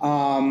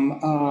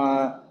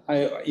 I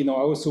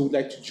also would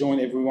like to join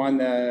everyone,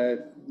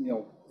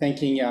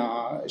 thanking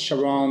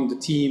Sharon, the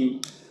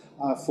team,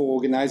 for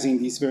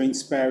organizing this very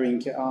inspiring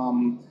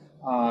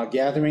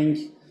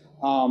gathering.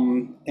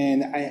 And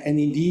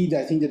indeed,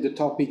 I think that the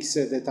topics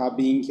that are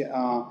being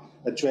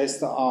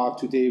addressed are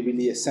today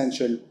really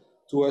essential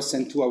to us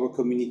and to our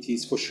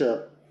communities for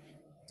sure.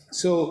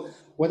 So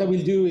what I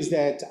will do is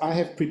that I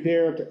have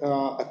prepared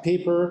a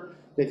paper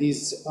that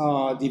is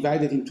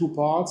divided in two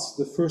parts.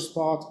 The first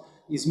part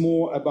is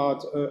more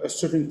about a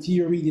certain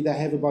theory that I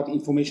have about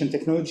information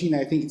technology, and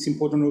I think it's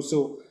important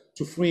also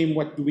to frame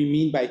what do we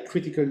mean by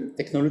critical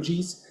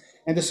technologies.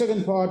 And the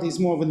second part is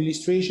more of an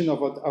illustration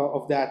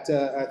of that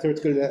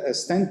theoretical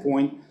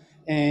standpoint,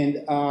 and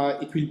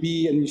it will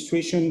be an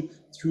illustration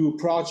through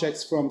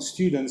projects from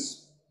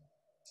students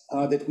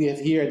that we have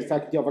here at the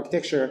Faculty of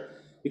Architecture,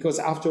 because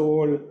after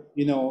all,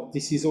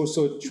 this is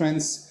also a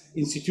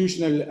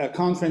trans-institutional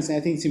conference, and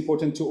I think it's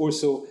important to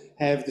also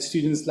have the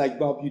students like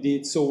Bob, you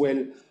did so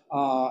well,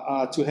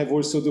 to have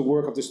also the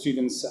work of the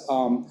students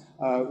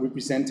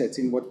represented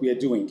in what we are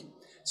doing.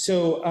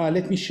 So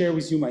let me share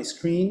with you my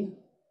screen.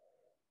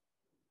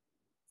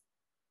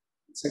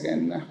 Once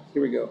again,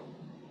 here we go.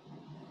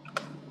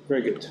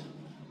 Very good.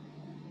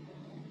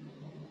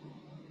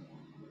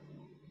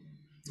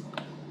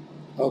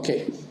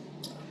 Okay.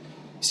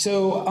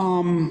 So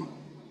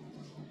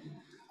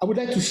I would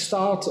like to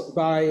start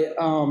by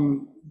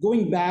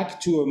going back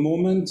to a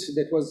moment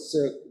that was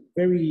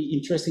very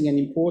interesting and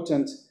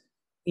important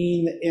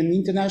in an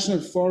international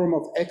forum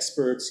of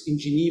experts in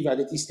Geneva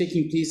that is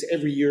taking place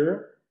every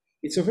year.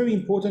 It's a very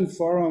important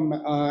forum,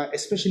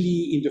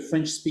 especially in the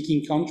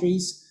French-speaking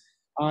countries,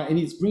 and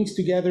it brings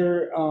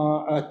together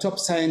top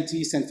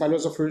scientists and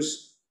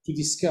philosophers to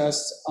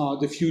discuss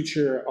the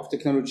future of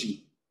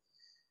technology.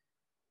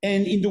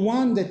 And in the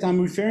one that I'm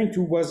referring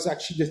to was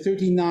actually the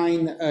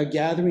 39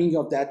 gathering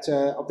of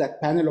that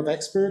panel of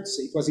experts.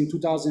 It was in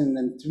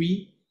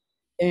 2003.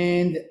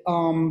 And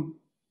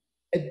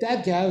at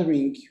that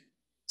gathering,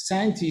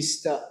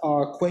 scientists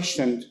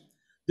questioned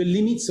the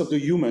limits of the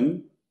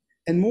human,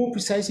 and more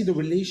precisely the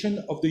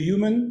relation of the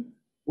human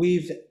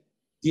with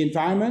the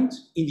environment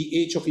in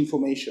the age of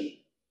information.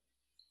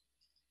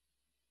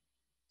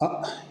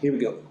 Here we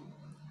go.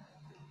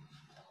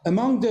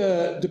 Among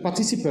the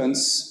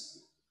participants,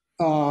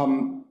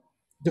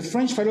 the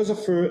French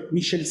philosopher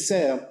Michel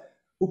Serres,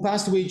 who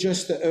passed away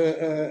just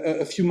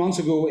a few months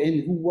ago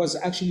and who was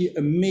actually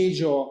a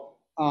major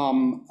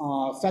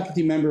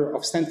faculty member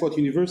of Stanford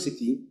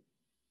University,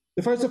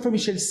 the philosopher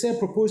Michel Serres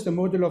proposed a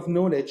model of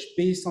knowledge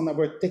based on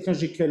our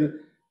technological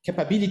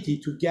capability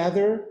to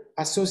gather,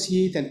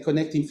 associate, and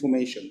connect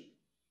information.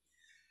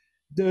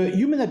 The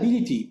human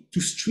ability to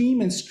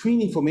stream and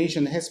screen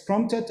information has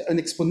prompted an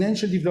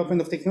exponential development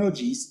of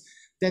technologies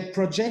that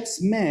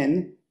projects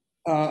man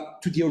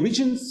to the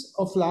origins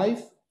of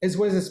life, as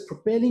well as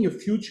propelling a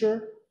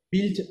future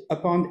built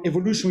upon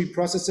evolutionary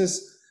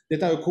processes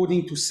that are,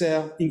 according to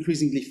Serres,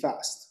 increasingly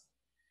fast.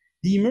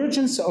 The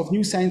emergence of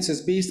new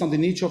sciences based on the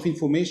nature of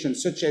information,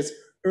 such as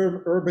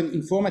urban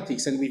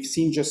informatics, and we've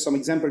seen just some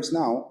examples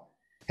now,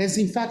 has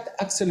in fact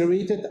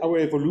accelerated our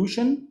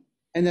evolution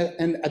and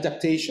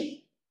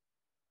adaptation.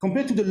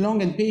 Compared to the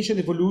long and patient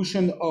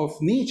evolution of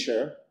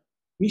nature,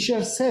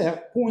 Michel Serres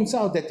points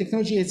out that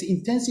technology has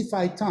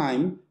intensified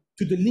time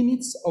to the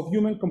limits of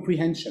human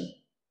comprehension.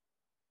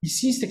 He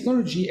sees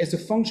technology as a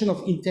function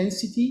of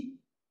intensity,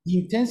 the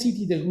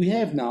intensity that we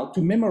have now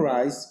to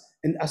memorize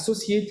and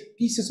associate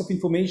pieces of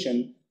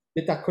information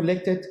that are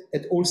collected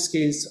at all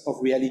scales of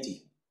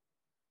reality.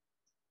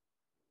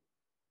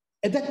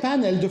 At that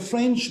panel, the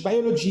French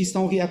biologist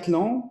Henri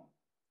Atlan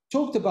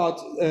talked about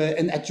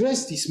and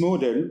addressed this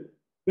model,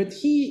 but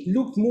he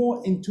looked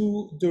more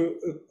into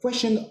the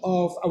question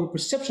of our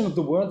perception of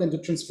the world and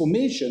the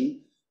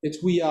transformation that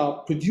we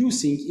are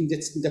producing in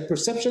that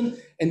perception,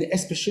 and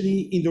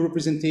especially in the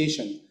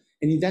representation.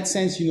 And in that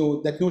sense,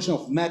 that notion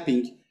of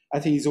mapping, I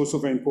think, is also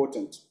very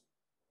important.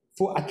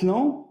 For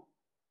Atlan,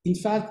 in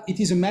fact, it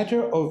is a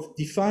matter of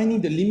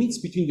defining the limits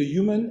between the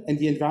human and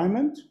the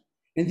environment,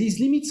 and these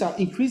limits are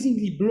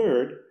increasingly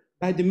blurred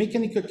by the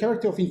mechanical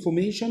character of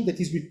information that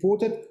is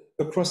reported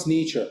across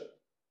nature.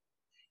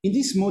 In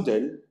this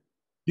model,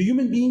 the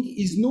human being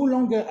is no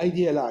longer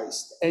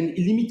idealized and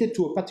limited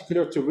to a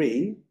particular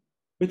terrain,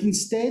 but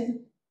instead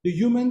the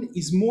human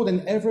is more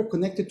than ever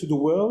connected to the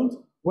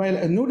world, while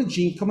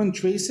acknowledging common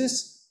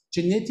traces,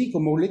 genetic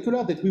or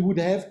molecular, that we would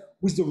have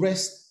with the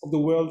rest of the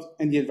world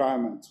and the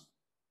environment.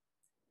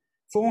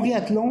 For Henri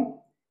Atlan,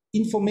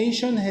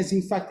 information has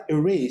in fact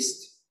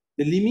erased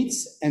the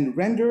limits and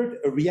rendered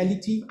a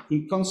reality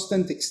in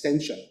constant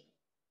extension.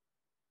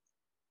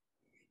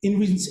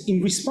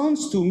 In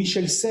response to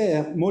Michel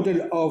Serres'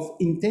 model of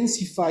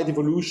intensified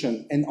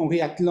evolution and Henri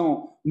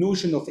Atlan's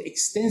notion of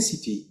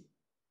extensity,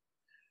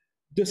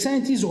 the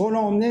scientist Roland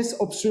Omnes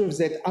observes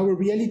that our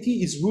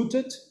reality is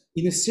rooted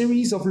in a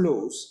series of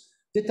laws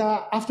that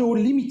are, after all,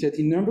 limited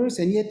in numbers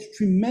and yet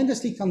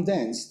tremendously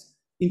condensed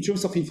in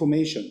terms of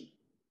information.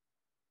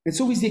 And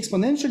so with the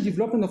exponential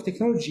development of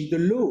technology, the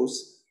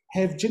laws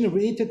have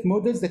generated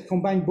models that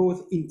combine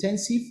both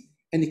intensive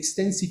and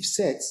extensive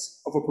sets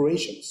of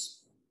operations.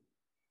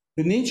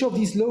 The nature of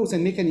these laws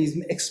and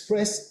mechanisms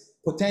express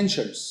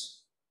potentialities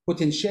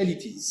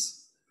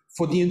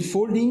for the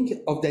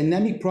unfolding of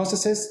dynamic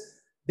processes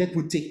that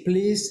would take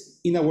place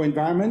in our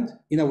environment,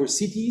 in our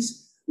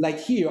cities, like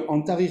here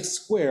on Tahrir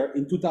Square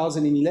in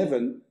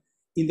 2011,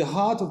 in the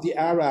heart of the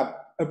Arab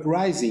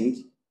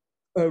uprising,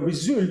 a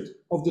result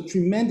of the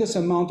tremendous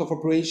amount of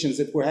operations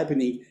that were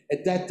happening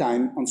at that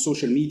time on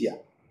social media.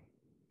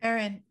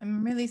 Aaron,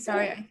 I'm really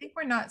sorry. I think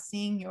we're not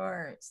seeing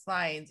your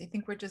slides. I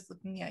think we're just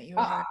looking at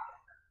your...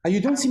 You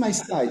don't see my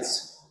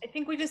slides? I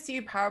think we just see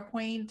your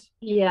PowerPoint.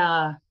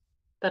 Yeah,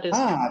 that is.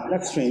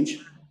 That's strange.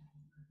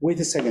 Wait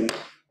a second.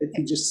 Let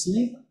me just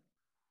see.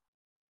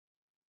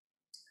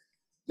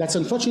 That's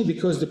unfortunate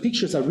because the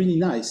pictures are really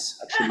nice,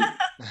 actually.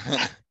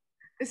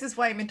 This is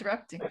why I'm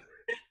interrupting.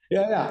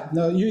 Yeah.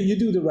 No, you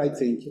do the right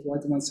thing.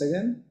 Wait 1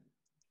 second.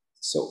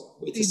 So,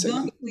 wait a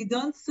second. We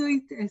don't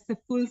see it as a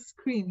full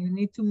screen. You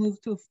need to move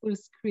to a full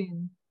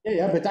screen.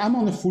 Yeah, but I'm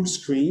on a full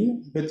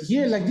screen. But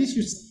here, like this,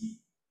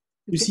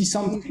 you see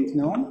something,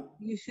 no?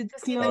 You should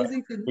close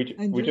it.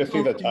 We just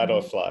see the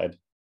title slide.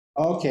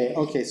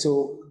 Okay.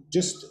 So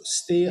just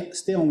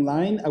stay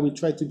online. I will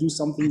try to do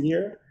something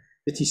here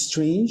that is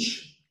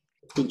strange.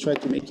 We'll try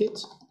to make it.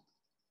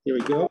 Here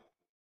we go.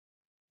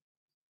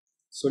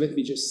 So let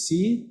me just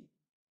see.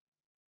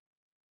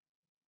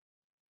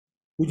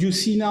 Would you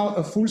see now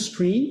a full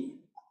screen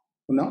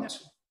or not?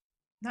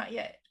 No, not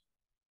yet.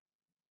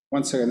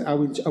 1 second. I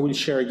will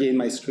share again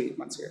my screen.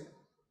 1 second.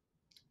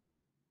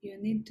 You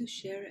need to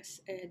share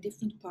a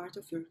different part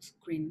of your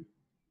screen.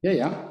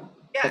 Yeah.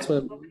 That's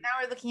what now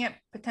we're looking at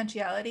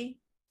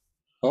potentiality.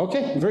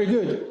 Okay, very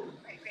good.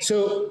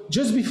 So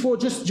just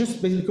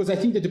because I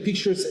think that the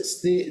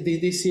pictures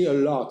they say a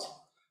lot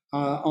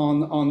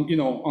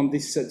on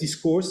this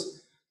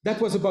discourse.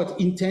 That was about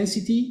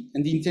intensity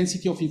and the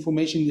intensity of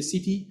information in the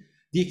city,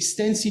 the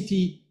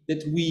extensity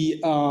that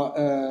we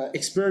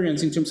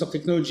experience in terms of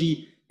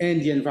technology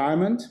and the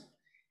environment,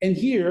 and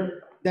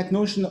here that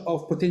notion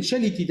of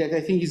potentiality that I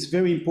think is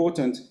very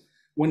important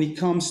when it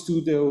comes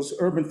to those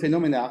urban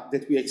phenomena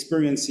that we're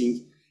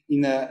experiencing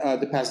in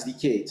the past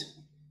decade.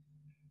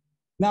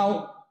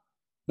 Now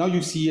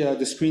you see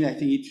the screen. I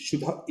think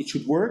it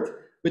should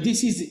work. But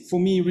this is, for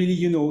me, really,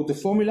 the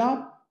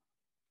formula.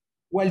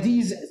 While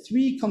these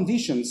three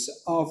conditions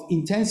of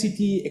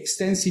intensity,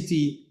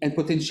 extensity, and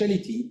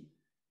potentiality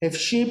have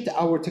shaped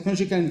our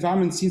technological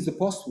environment since the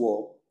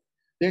post-war,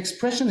 the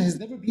expression has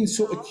never been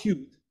so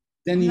acute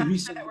than in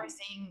recent. That we're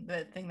seeing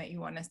the thing that you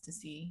want us to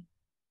see.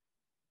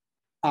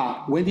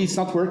 When it's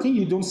not working,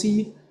 you don't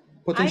see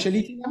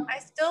potentiality now? I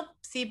still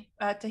see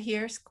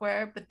Tahrir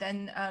Square, but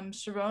then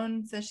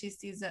Sharon says she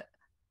sees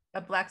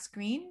a black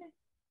screen.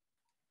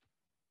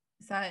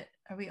 Are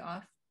we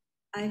off?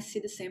 I see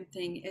the same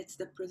thing. It's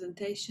the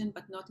presentation,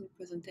 but not in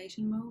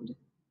presentation mode.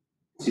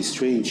 It's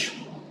strange.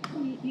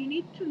 You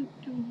need to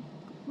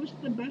push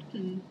the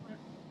button.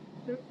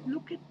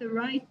 Look at the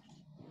right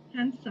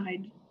hand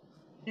side.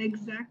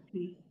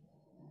 Exactly.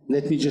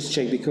 Let me just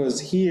check, because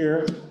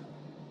here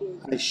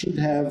I should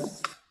have.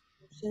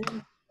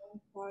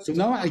 So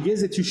now I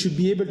guess that you should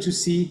be able to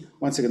see.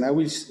 1 second, I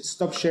will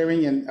stop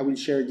sharing and I will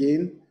share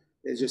again.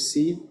 Let's just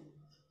see.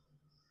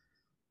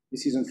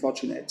 This is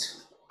unfortunate.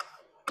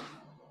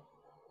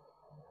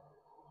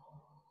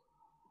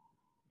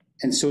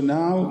 And so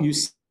now you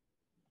see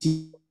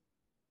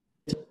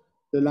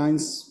the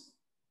lines.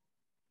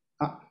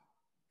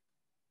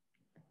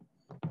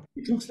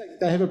 It looks like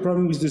I have a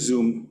problem with the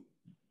Zoom.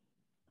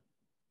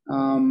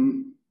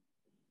 Do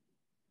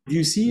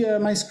you see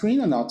my screen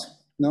or not?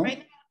 No?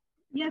 Right.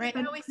 Yes, right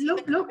but now we see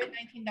look, the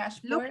COVID-19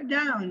 dashboard. Look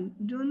down,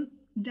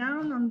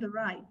 down on the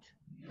right.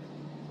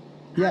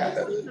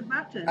 Yeah. Push the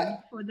button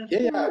for the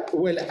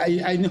Well,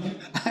 I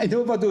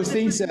know about those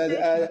things,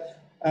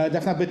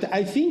 Daphna, but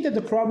I think that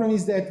the problem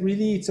is that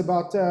really it's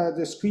about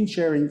the screen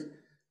sharing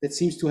that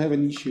seems to have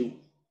an issue.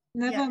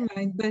 Never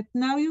mind, but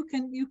now you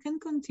can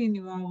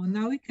continue, Aaron.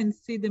 Now we can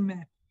see the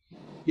map.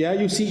 Yeah,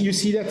 you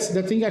see that's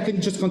the thing. I can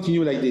just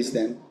continue like this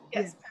then.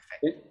 Yes,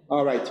 perfect. Okay?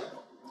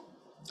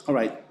 All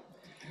right.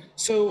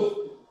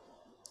 So,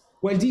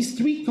 while these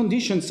three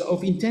conditions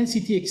of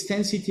intensity,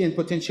 extensity, and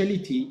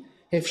potentiality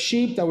have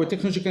shaped our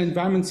technological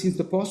environment since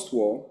the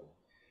post-war,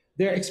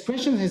 their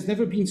expression has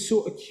never been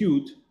so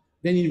acute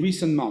than in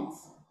recent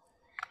months.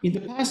 In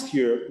the past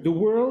year, the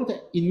world,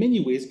 in many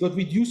ways, got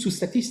reduced to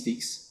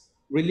statistics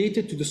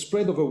related to the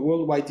spread of a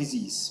worldwide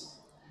disease.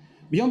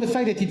 Beyond the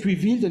fact that it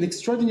revealed an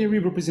extraordinary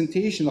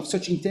representation of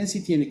such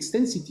intensity and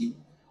extensity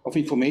of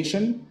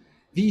information,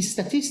 these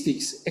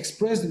statistics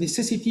express the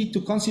necessity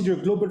to consider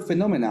global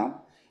phenomena,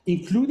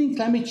 including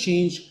climate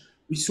change,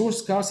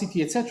 resource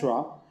scarcity,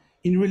 etc.,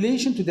 in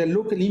relation to their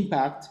local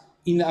impact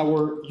in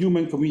our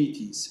human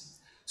communities.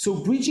 So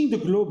bridging the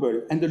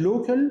global and the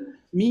local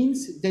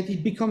means that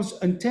it becomes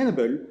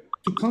untenable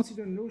to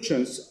consider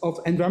notions of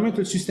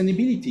environmental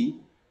sustainability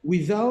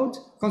without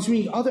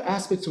considering other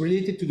aspects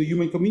related to the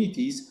human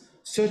communities,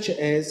 such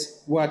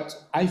as what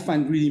I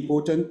find really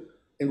important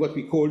and what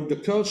we call the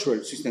cultural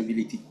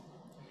sustainability.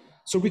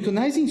 So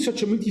recognizing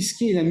such a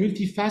multi-scale and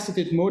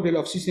multifaceted model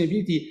of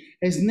sustainability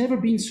has never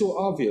been so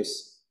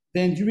obvious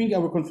than during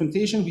our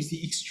confrontation with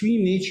the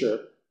extreme nature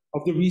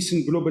of the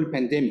recent global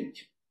pandemic.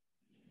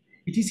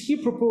 It is here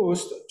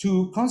proposed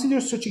to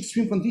consider such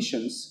extreme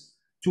conditions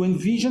to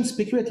envision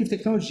speculative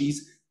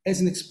technologies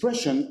as an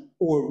expression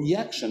or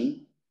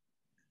reaction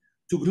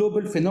to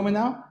global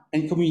phenomena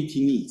and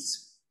community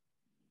needs.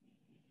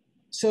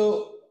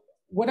 So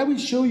what I will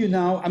show you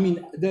now, I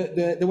mean,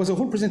 there was a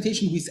whole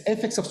presentation with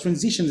effects of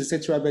transitions,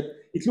 etc., but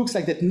it looks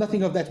like that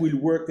nothing of that will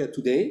work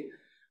today,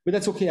 but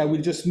that's okay. I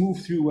will just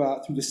move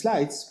through the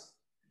slides.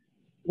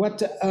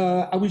 What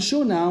I will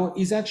show now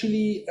is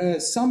actually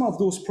some of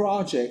those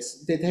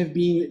projects that have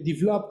been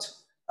developed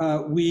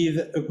with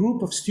a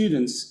group of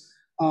students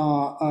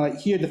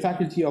here at the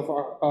Faculty of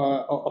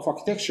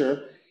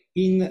Architecture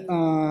in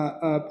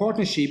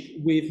partnership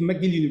with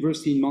McGill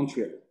University in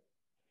Montreal.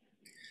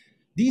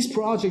 These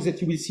projects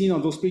that you will see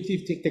on those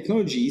predictive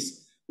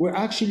technologies were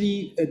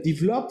actually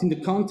developed in the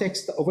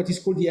context of what is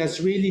called the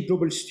Azrieli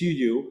Global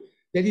Studio.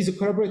 That is a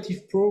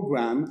collaborative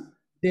program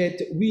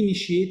that we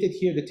initiated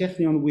here at the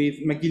Technion with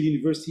McGill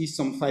University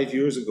some 5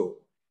 years ago.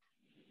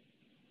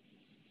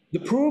 The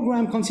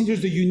program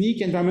considers the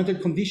unique environmental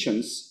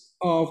conditions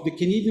of the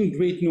Canadian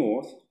Great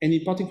North, and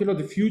in particular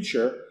the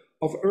future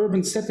of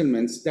urban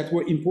settlements that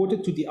were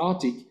imported to the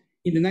Arctic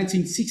in the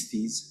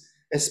 1960s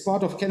as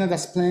part of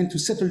Canada's plan to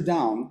settle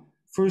down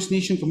First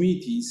Nation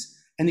communities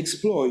and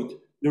exploit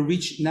the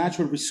rich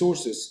natural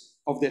resources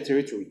of their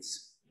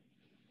territories.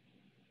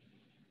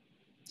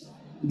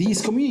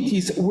 These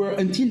communities were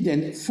until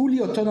then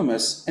fully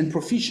autonomous and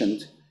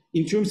proficient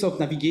in terms of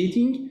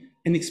navigating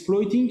and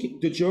exploiting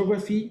the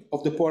geography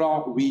of the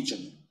polar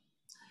region.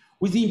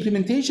 With the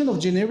implementation of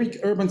generic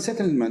urban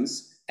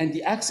settlements and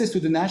the access to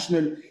the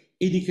national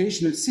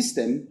educational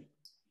system,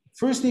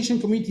 First Nation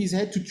communities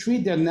had to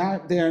trade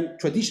their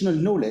traditional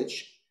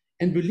knowledge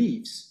and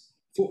beliefs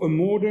for a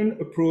modern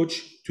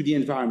approach to the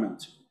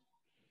environment.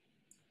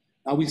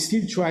 I will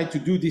still try to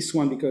do this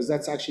one because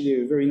that's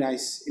actually a very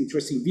nice,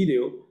 interesting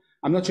video.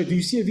 I'm not sure, do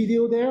you see a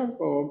video there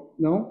or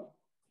no?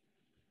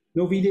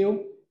 No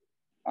video?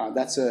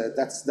 That's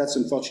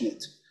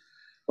unfortunate.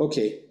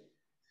 Okay,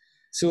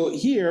 so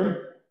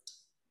here,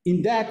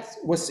 in that,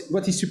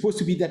 what is supposed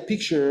to be that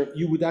picture,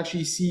 you would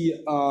actually see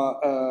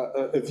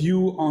a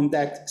view on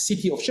that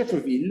city of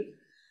Schefferville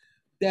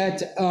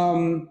that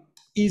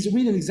is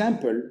really an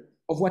example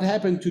of what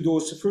happened to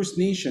those First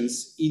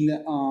Nations in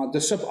the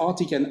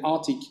subarctic and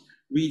Arctic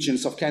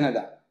regions of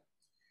Canada.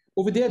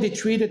 Over there, they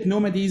traded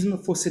nomadism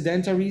for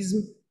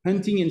sedentarism,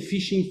 hunting and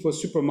fishing for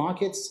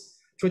supermarkets,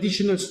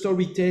 traditional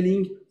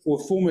storytelling for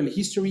formal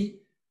history,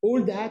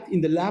 all that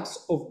in the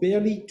lapse of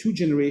barely 2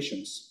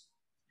 generations.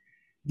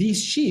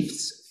 These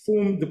shifts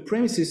form the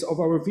premises of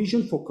our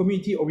vision for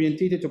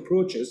community-oriented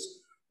approaches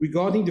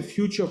regarding the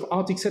future of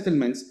Arctic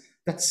settlements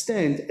that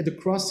stand at the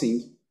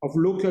crossing of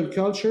local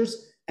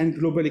cultures and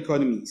global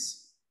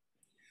economies.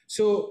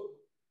 So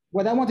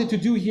what I wanted to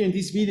do here in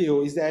this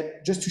video is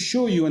that just to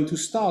show you and to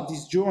start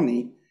this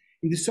journey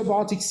in the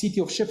subarctic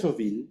city of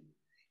Schefferville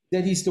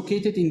that is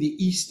located in the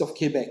east of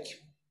Quebec.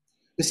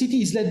 The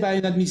city is led by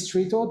an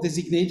administrator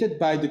designated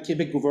by the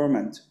Quebec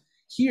government.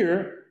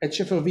 Here at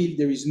Schefferville,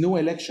 there is no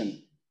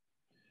election.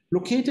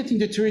 Located in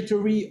the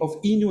territory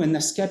of Innu and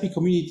Naskapi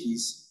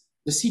communities,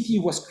 the city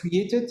was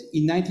created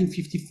in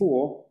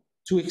 1954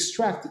 to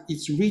extract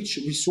its rich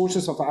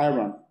resources of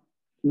iron.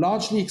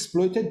 Largely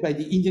exploited by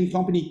the Indian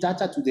company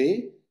Tata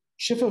today,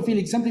 Schefferville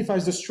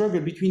exemplifies the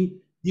struggle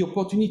between the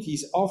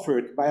opportunities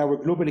offered by our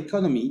global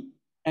economy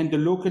and the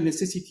local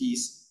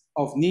necessities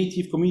of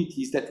native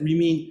communities that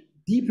remain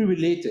deeply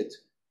related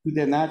to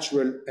their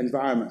natural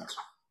environment.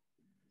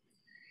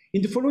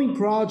 In the following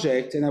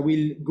project, and I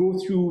will go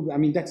through, I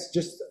mean, that's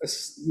just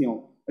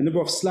a number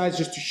of slides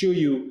just to show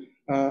you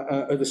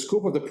the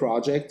scope of the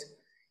project.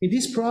 In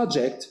this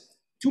project,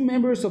 2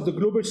 members of the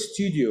Global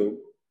Studio,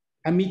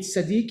 Amit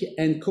Sadiq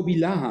and Kobi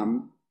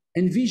Laham,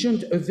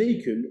 envisioned a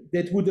vehicle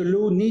that would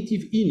allow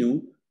native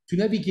Innu to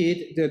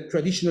navigate the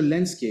traditional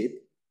landscape,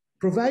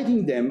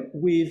 providing them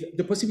with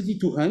the possibility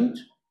to hunt,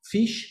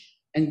 fish,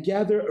 and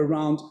gather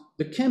around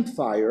the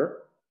campfire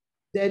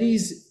that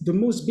is the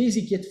most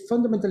basic yet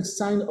fundamental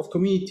sign of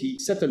community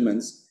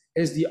settlements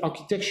as the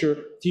architecture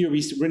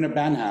theorist Rena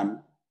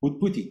Banham would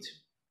put it.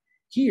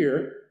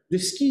 Here, the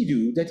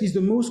Ski-Doo, that is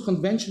the most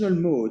conventional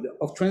mode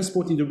of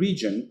transport in the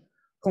region,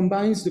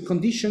 combines the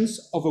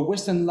conditions of a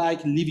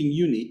Western-like living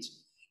unit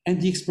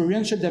and the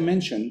experiential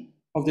dimension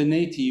of the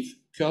native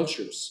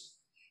cultures.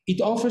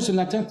 It offers an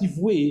alternative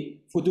way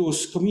for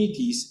those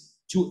communities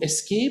to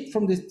escape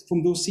from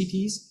those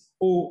cities,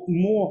 or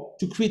more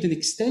to create an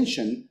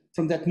extension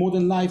from that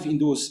modern life in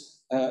those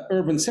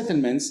urban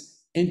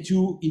settlements, and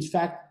to, in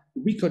fact,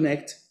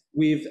 reconnect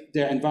with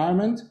their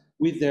environment,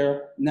 with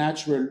their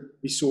natural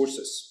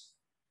resources.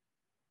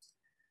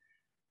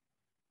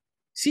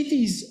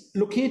 Cities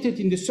located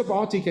in the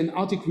subarctic and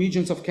Arctic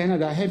regions of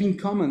Canada have in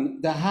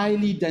common the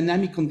highly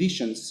dynamic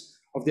conditions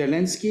of their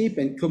landscape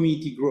and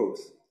community growth.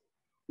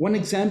 One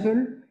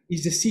example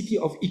is the city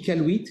of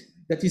Iqaluit,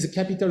 that is the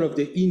capital of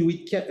the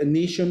Inuit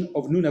nation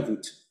of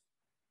Nunavut.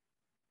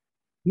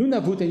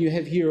 Nunavut, and you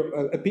have here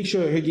a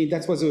picture, again,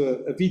 that was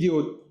a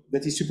video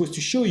that is supposed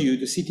to show you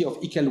the city of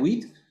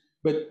Iqaluit,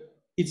 but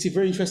it's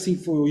very interesting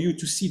for you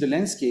to see the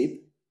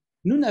landscape.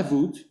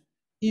 Nunavut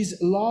is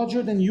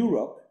larger than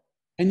Europe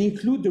and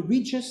include the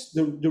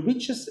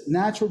richest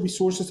natural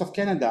resources of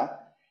Canada,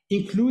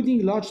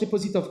 including large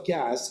deposits of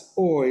gas,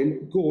 oil,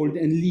 gold,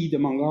 and lead,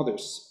 among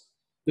others.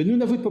 The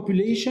Nunavut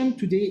population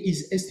today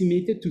is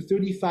estimated to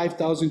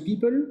 35,000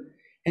 people,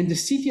 and the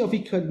city of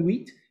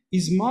Iqaluit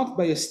is marked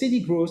by a steady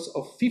growth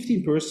of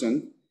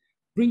 15%,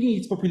 bringing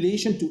its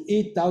population to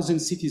 8,000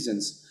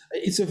 citizens.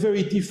 It's a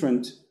very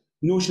different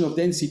notion of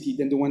density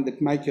than the one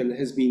that Michael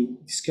has been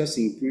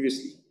discussing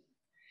previously.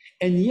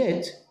 And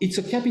yet, it's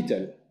a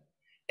capital.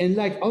 And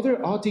like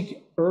other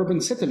Arctic urban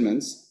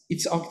settlements,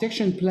 its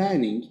architecture and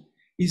planning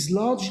is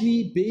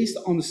largely based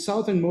on the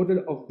southern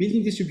model of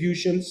building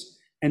distributions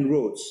and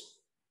roads.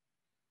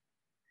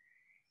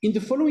 In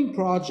the following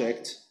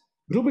project,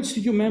 Global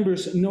Studio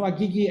members Noah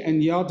Gigi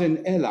and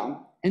Yarden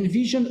Ella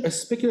envisioned a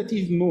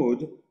speculative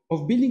mode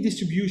of building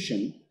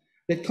distribution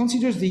that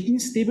considers the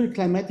unstable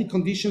climatic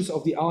conditions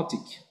of the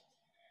Arctic.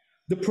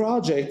 The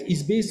project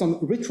is based on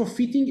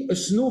retrofitting a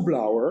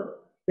snowblower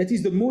that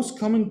is the most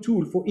common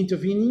tool for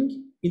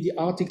intervening in the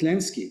Arctic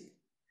landscape.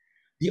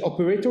 The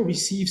operator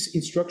receives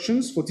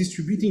instructions for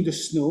distributing the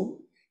snow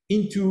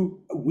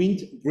into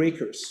wind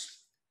breakers.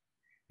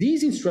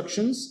 These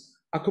instructions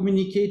are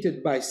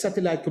communicated by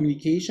satellite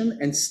communication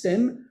and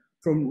stem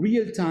from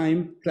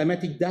real-time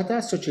climatic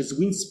data such as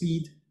wind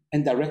speed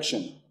and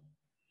direction.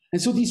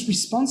 And so this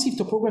responsive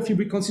topography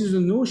reconsiders the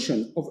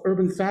notion of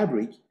urban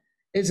fabric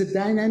as a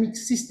dynamic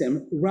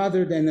system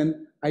rather than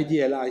an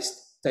idealized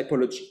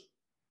typology.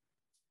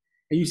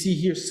 And you see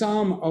here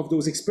some of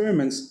those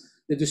experiments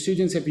that the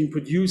students have been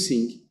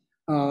producing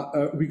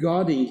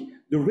regarding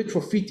the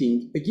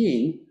retrofitting,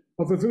 again,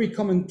 of a very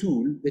common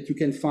tool that you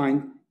can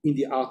find in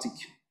the Arctic.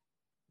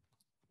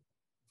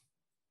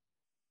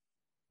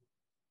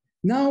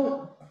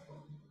 Now,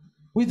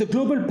 with the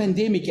global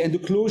pandemic and the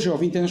closure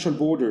of international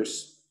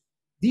borders,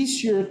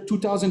 this year,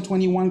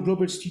 2021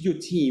 Global Studio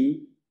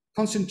team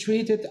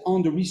concentrated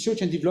on the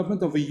research and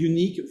development of a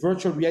unique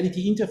virtual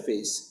reality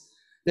interface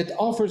that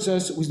offers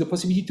us with the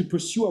possibility to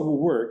pursue our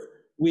work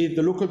with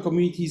the local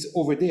communities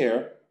over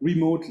there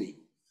remotely.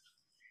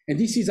 And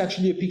this is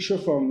actually a picture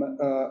from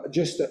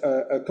just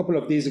a couple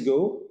of days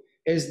ago,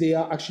 as they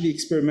are actually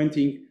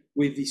experimenting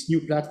with this new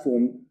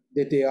platform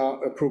that they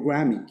are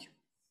programming.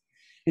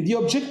 And the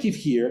objective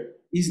here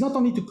is not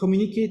only to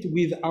communicate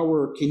with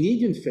our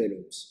Canadian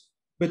fellows,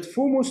 but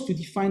foremost to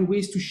define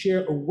ways to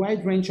share a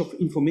wide range of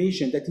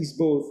information that is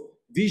both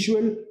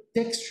visual,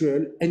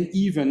 textual, and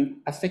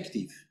even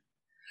affective.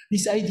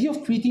 This idea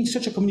of creating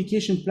such a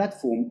communication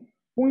platform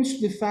points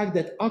to the fact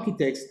that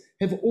architects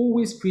have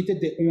always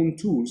created their own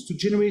tools to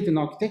generate an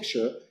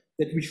architecture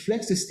that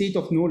reflects the state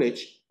of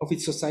knowledge of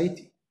its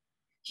society.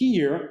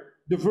 Here,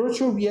 the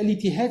virtual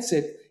reality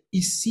headset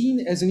is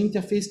seen as an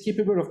interface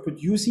capable of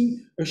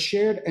producing a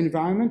shared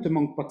environment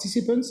among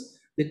participants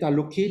that are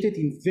located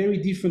in very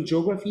different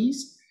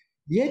geographies,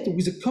 yet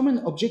with a common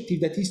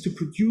objective that is to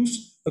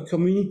produce a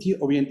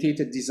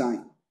community-oriented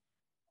design.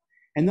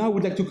 And now I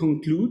would like to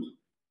conclude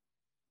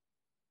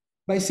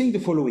by saying the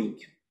following.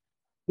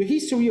 The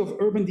history of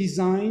urban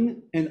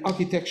design and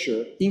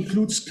architecture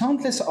includes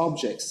countless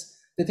objects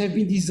that have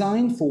been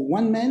designed for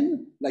one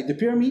man, like the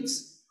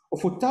pyramids, or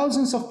for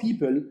thousands of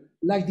people,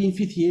 like the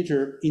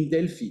amphitheater in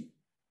Delphi.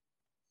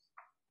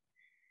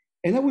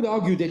 And I would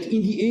argue that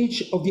in the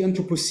age of the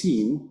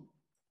Anthropocene,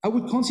 I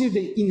would consider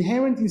the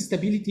inherent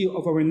instability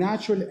of our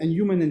natural and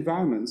human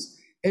environments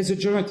as a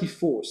generative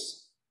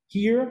force.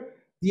 Here,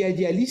 the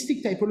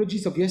idealistic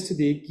typologies of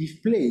yesterday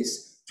give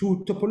place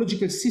to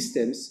topological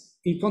systems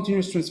in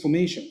continuous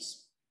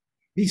transformations.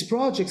 These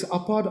projects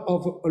are part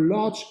of a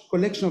large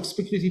collection of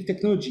speculative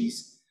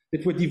technologies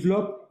that were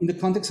developed in the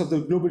context of the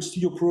Global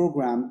Studio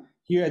program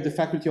here at the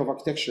Faculty of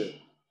Architecture.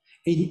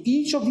 And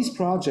each of these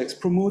projects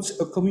promotes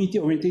a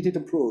community-oriented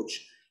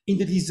approach in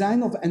the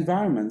design of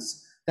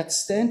environments that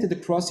stand at the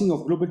crossing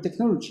of global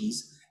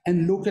technologies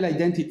and local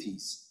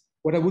identities,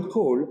 what I would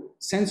call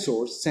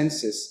sensors,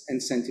 senses,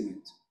 and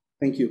sentiment.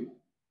 Thank you.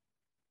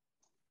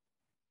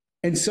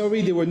 And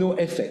sorry, there were no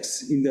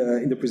effects in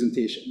the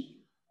presentation.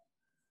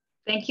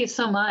 Thank you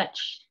so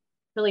much.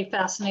 Really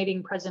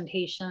fascinating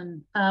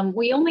presentation.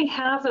 We only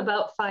have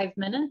about 5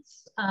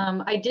 minutes.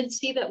 I did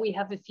see that we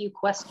have a few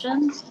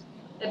questions.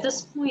 At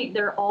this point,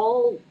 they're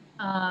all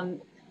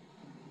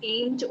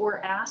aimed or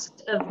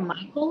asked of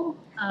Michael.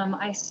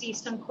 I see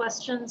some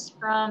questions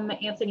from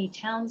Anthony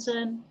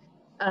Townsend.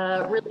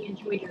 Really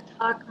enjoyed your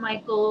talk,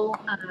 Michael.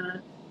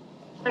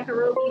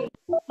 Takaroki,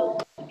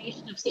 the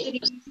Nation of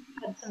Cities,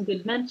 had some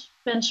good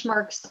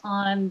benchmarks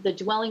on the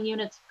dwelling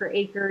units per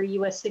acre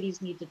US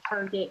cities need to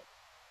target.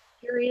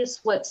 Curious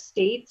what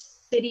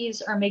states,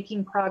 cities are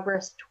making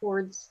progress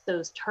towards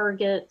those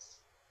targets.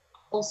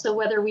 Also,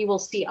 whether we will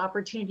see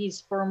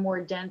opportunities for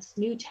more dense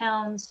new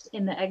towns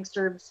in the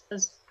exurbs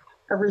as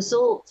a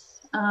result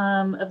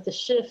of the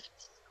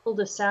shift.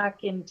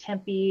 Cul-de-sac in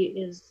Tempe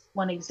is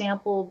one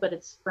example, but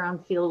it's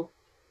brownfield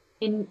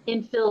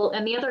infill.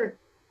 And the other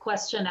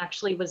question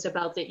actually was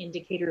about the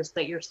indicators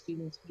that your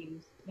students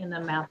use in the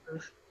map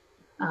of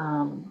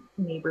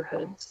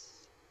neighborhoods.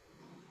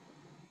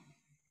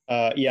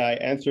 Yeah, I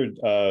answered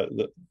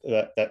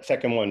that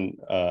second one.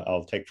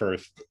 I'll take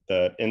first.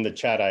 In the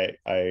chat,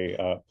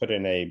 I put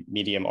in a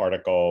Medium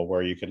article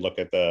where you could look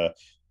at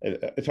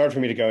it's hard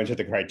for me to go into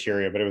the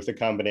criteria, but it was a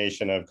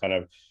combination of kind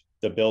of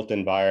the built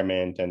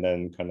environment and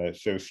then kind of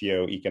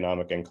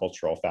socioeconomic and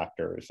cultural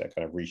factors that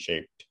kind of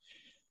reshaped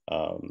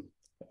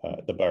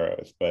the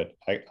boroughs. But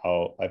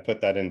I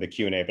put that in the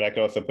Q&A, but I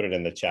could also put it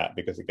in the chat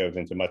because it goes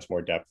into much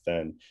more depth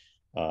than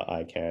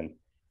I can.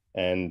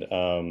 And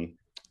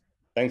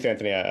thanks,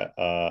 Anthony.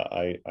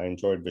 I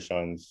enjoyed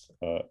Vishan's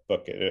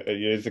book.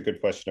 It is a good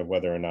question of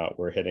whether or not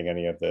we're hitting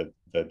any of the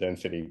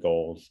density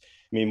goals.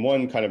 I mean,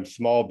 one kind of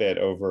small bit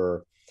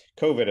over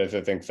COVID, as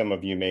I think some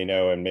of you may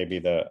know, and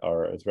maybe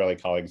our Israeli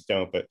colleagues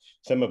don't, but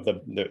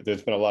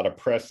there's been a lot of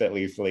press, at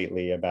least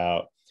lately,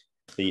 about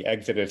the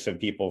exodus of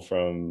people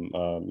from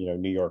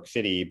New York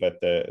City, but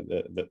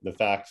the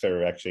facts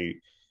are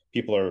actually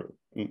people are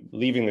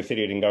leaving the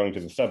city and going to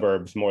the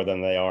suburbs more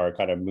than they are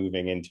kind of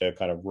moving into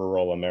kind of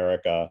rural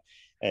America.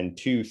 And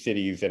two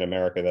cities in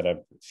America that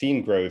have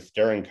seen growth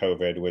during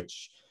COVID,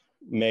 which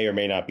may or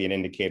may not be an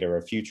indicator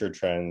of future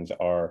trends,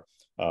 are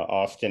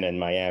Austin and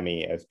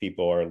Miami, as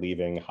people are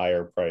leaving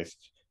higher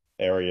priced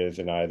areas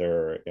in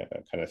either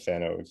kind of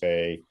San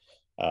Jose,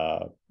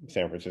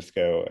 San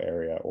Francisco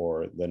area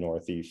or the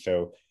Northeast.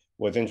 So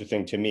what's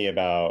interesting to me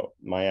about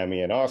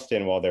Miami and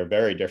Austin, while they're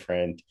very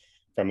different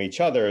from each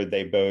other,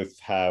 they both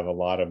have a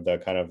lot of the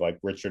kind of like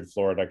Richard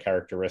Florida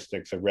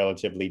characteristics of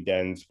relatively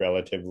dense,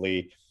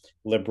 relatively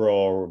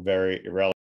liberal, very